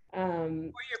prayer. For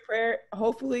your prayer,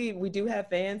 hopefully we do have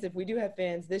fans. If we do have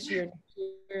fans this year, next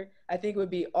year, I think it would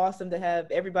be awesome to have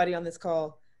everybody on this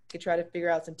call to try to figure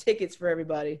out some tickets for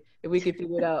everybody. If we could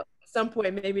figure it out at some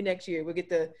point, maybe next year, we'll get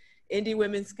the ND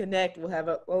Women's Connect. We'll have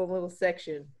a little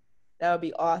section. That would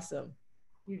be awesome.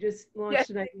 You just launched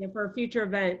an idea for a future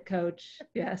event, Coach.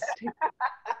 Yes.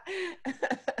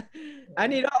 I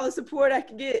need all the support I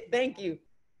can get. Thank you.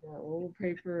 Yeah, we'll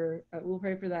pray for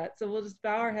that. So we'll just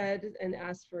bow our head and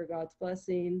ask for God's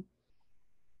blessing.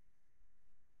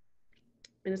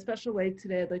 In a special way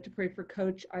today, I'd like to pray for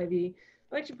Coach Ivey.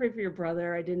 I'd like to pray for your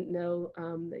brother. I didn't know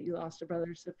that you lost a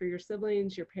brother. So for your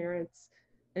siblings, your parents,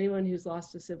 anyone who's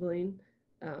lost a sibling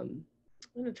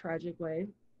in a tragic way,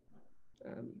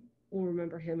 we'll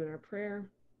remember him in our prayer.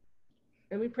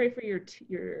 And we pray for your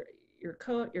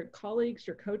colleagues,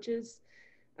 your coaches,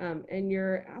 and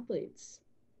your athletes.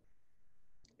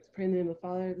 Let's pray in the name of the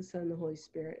Father, the Son, and the Holy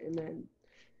Spirit. Amen.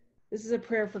 This is a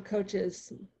prayer for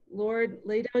coaches. Lord,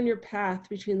 lay down your path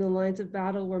between the lines of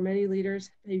battle where many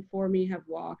leaders before me have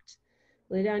walked.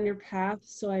 Lay down your path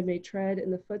so I may tread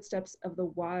in the footsteps of the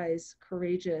wise,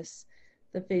 courageous,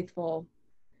 the faithful.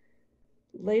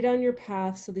 Lay down your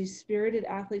path so these spirited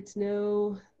athletes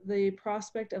know the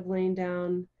prospect of laying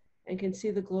down and can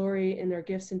see the glory in their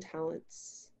gifts and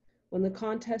talents. When the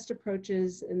contest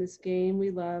approaches and this game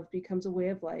we love becomes a way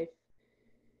of life,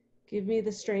 give me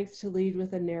the strength to lead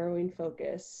with a narrowing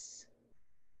focus.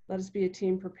 Let us be a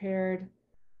team prepared.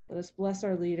 Let us bless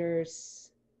our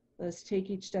leaders. Let us take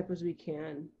each step as we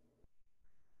can.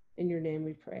 In your name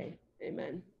we pray.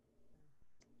 Amen.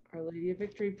 Our Lady of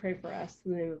Victory, pray for us.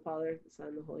 In the name of the Father, the Son,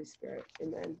 and the Holy Spirit.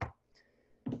 Amen.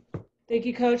 Thank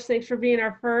you, Coach. Thanks for being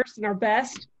our first and our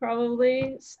best,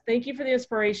 probably. Thank you for the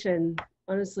inspiration.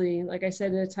 Honestly, like I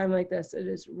said, in a time like this, it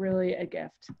is really a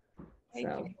gift.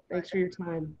 Thanks for your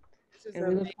time. And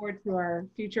we look forward to our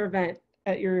future event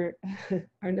at our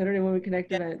Notre Dame Women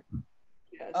Connect event.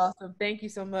 Yes. Awesome. Thank you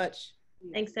so much.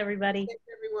 Thanks, everybody. Thanks,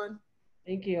 everyone.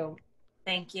 Thank you.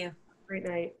 Thank you. Great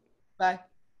night. Bye.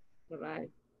 Bye-bye.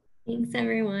 Thanks,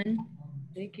 everyone.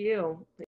 Thank you.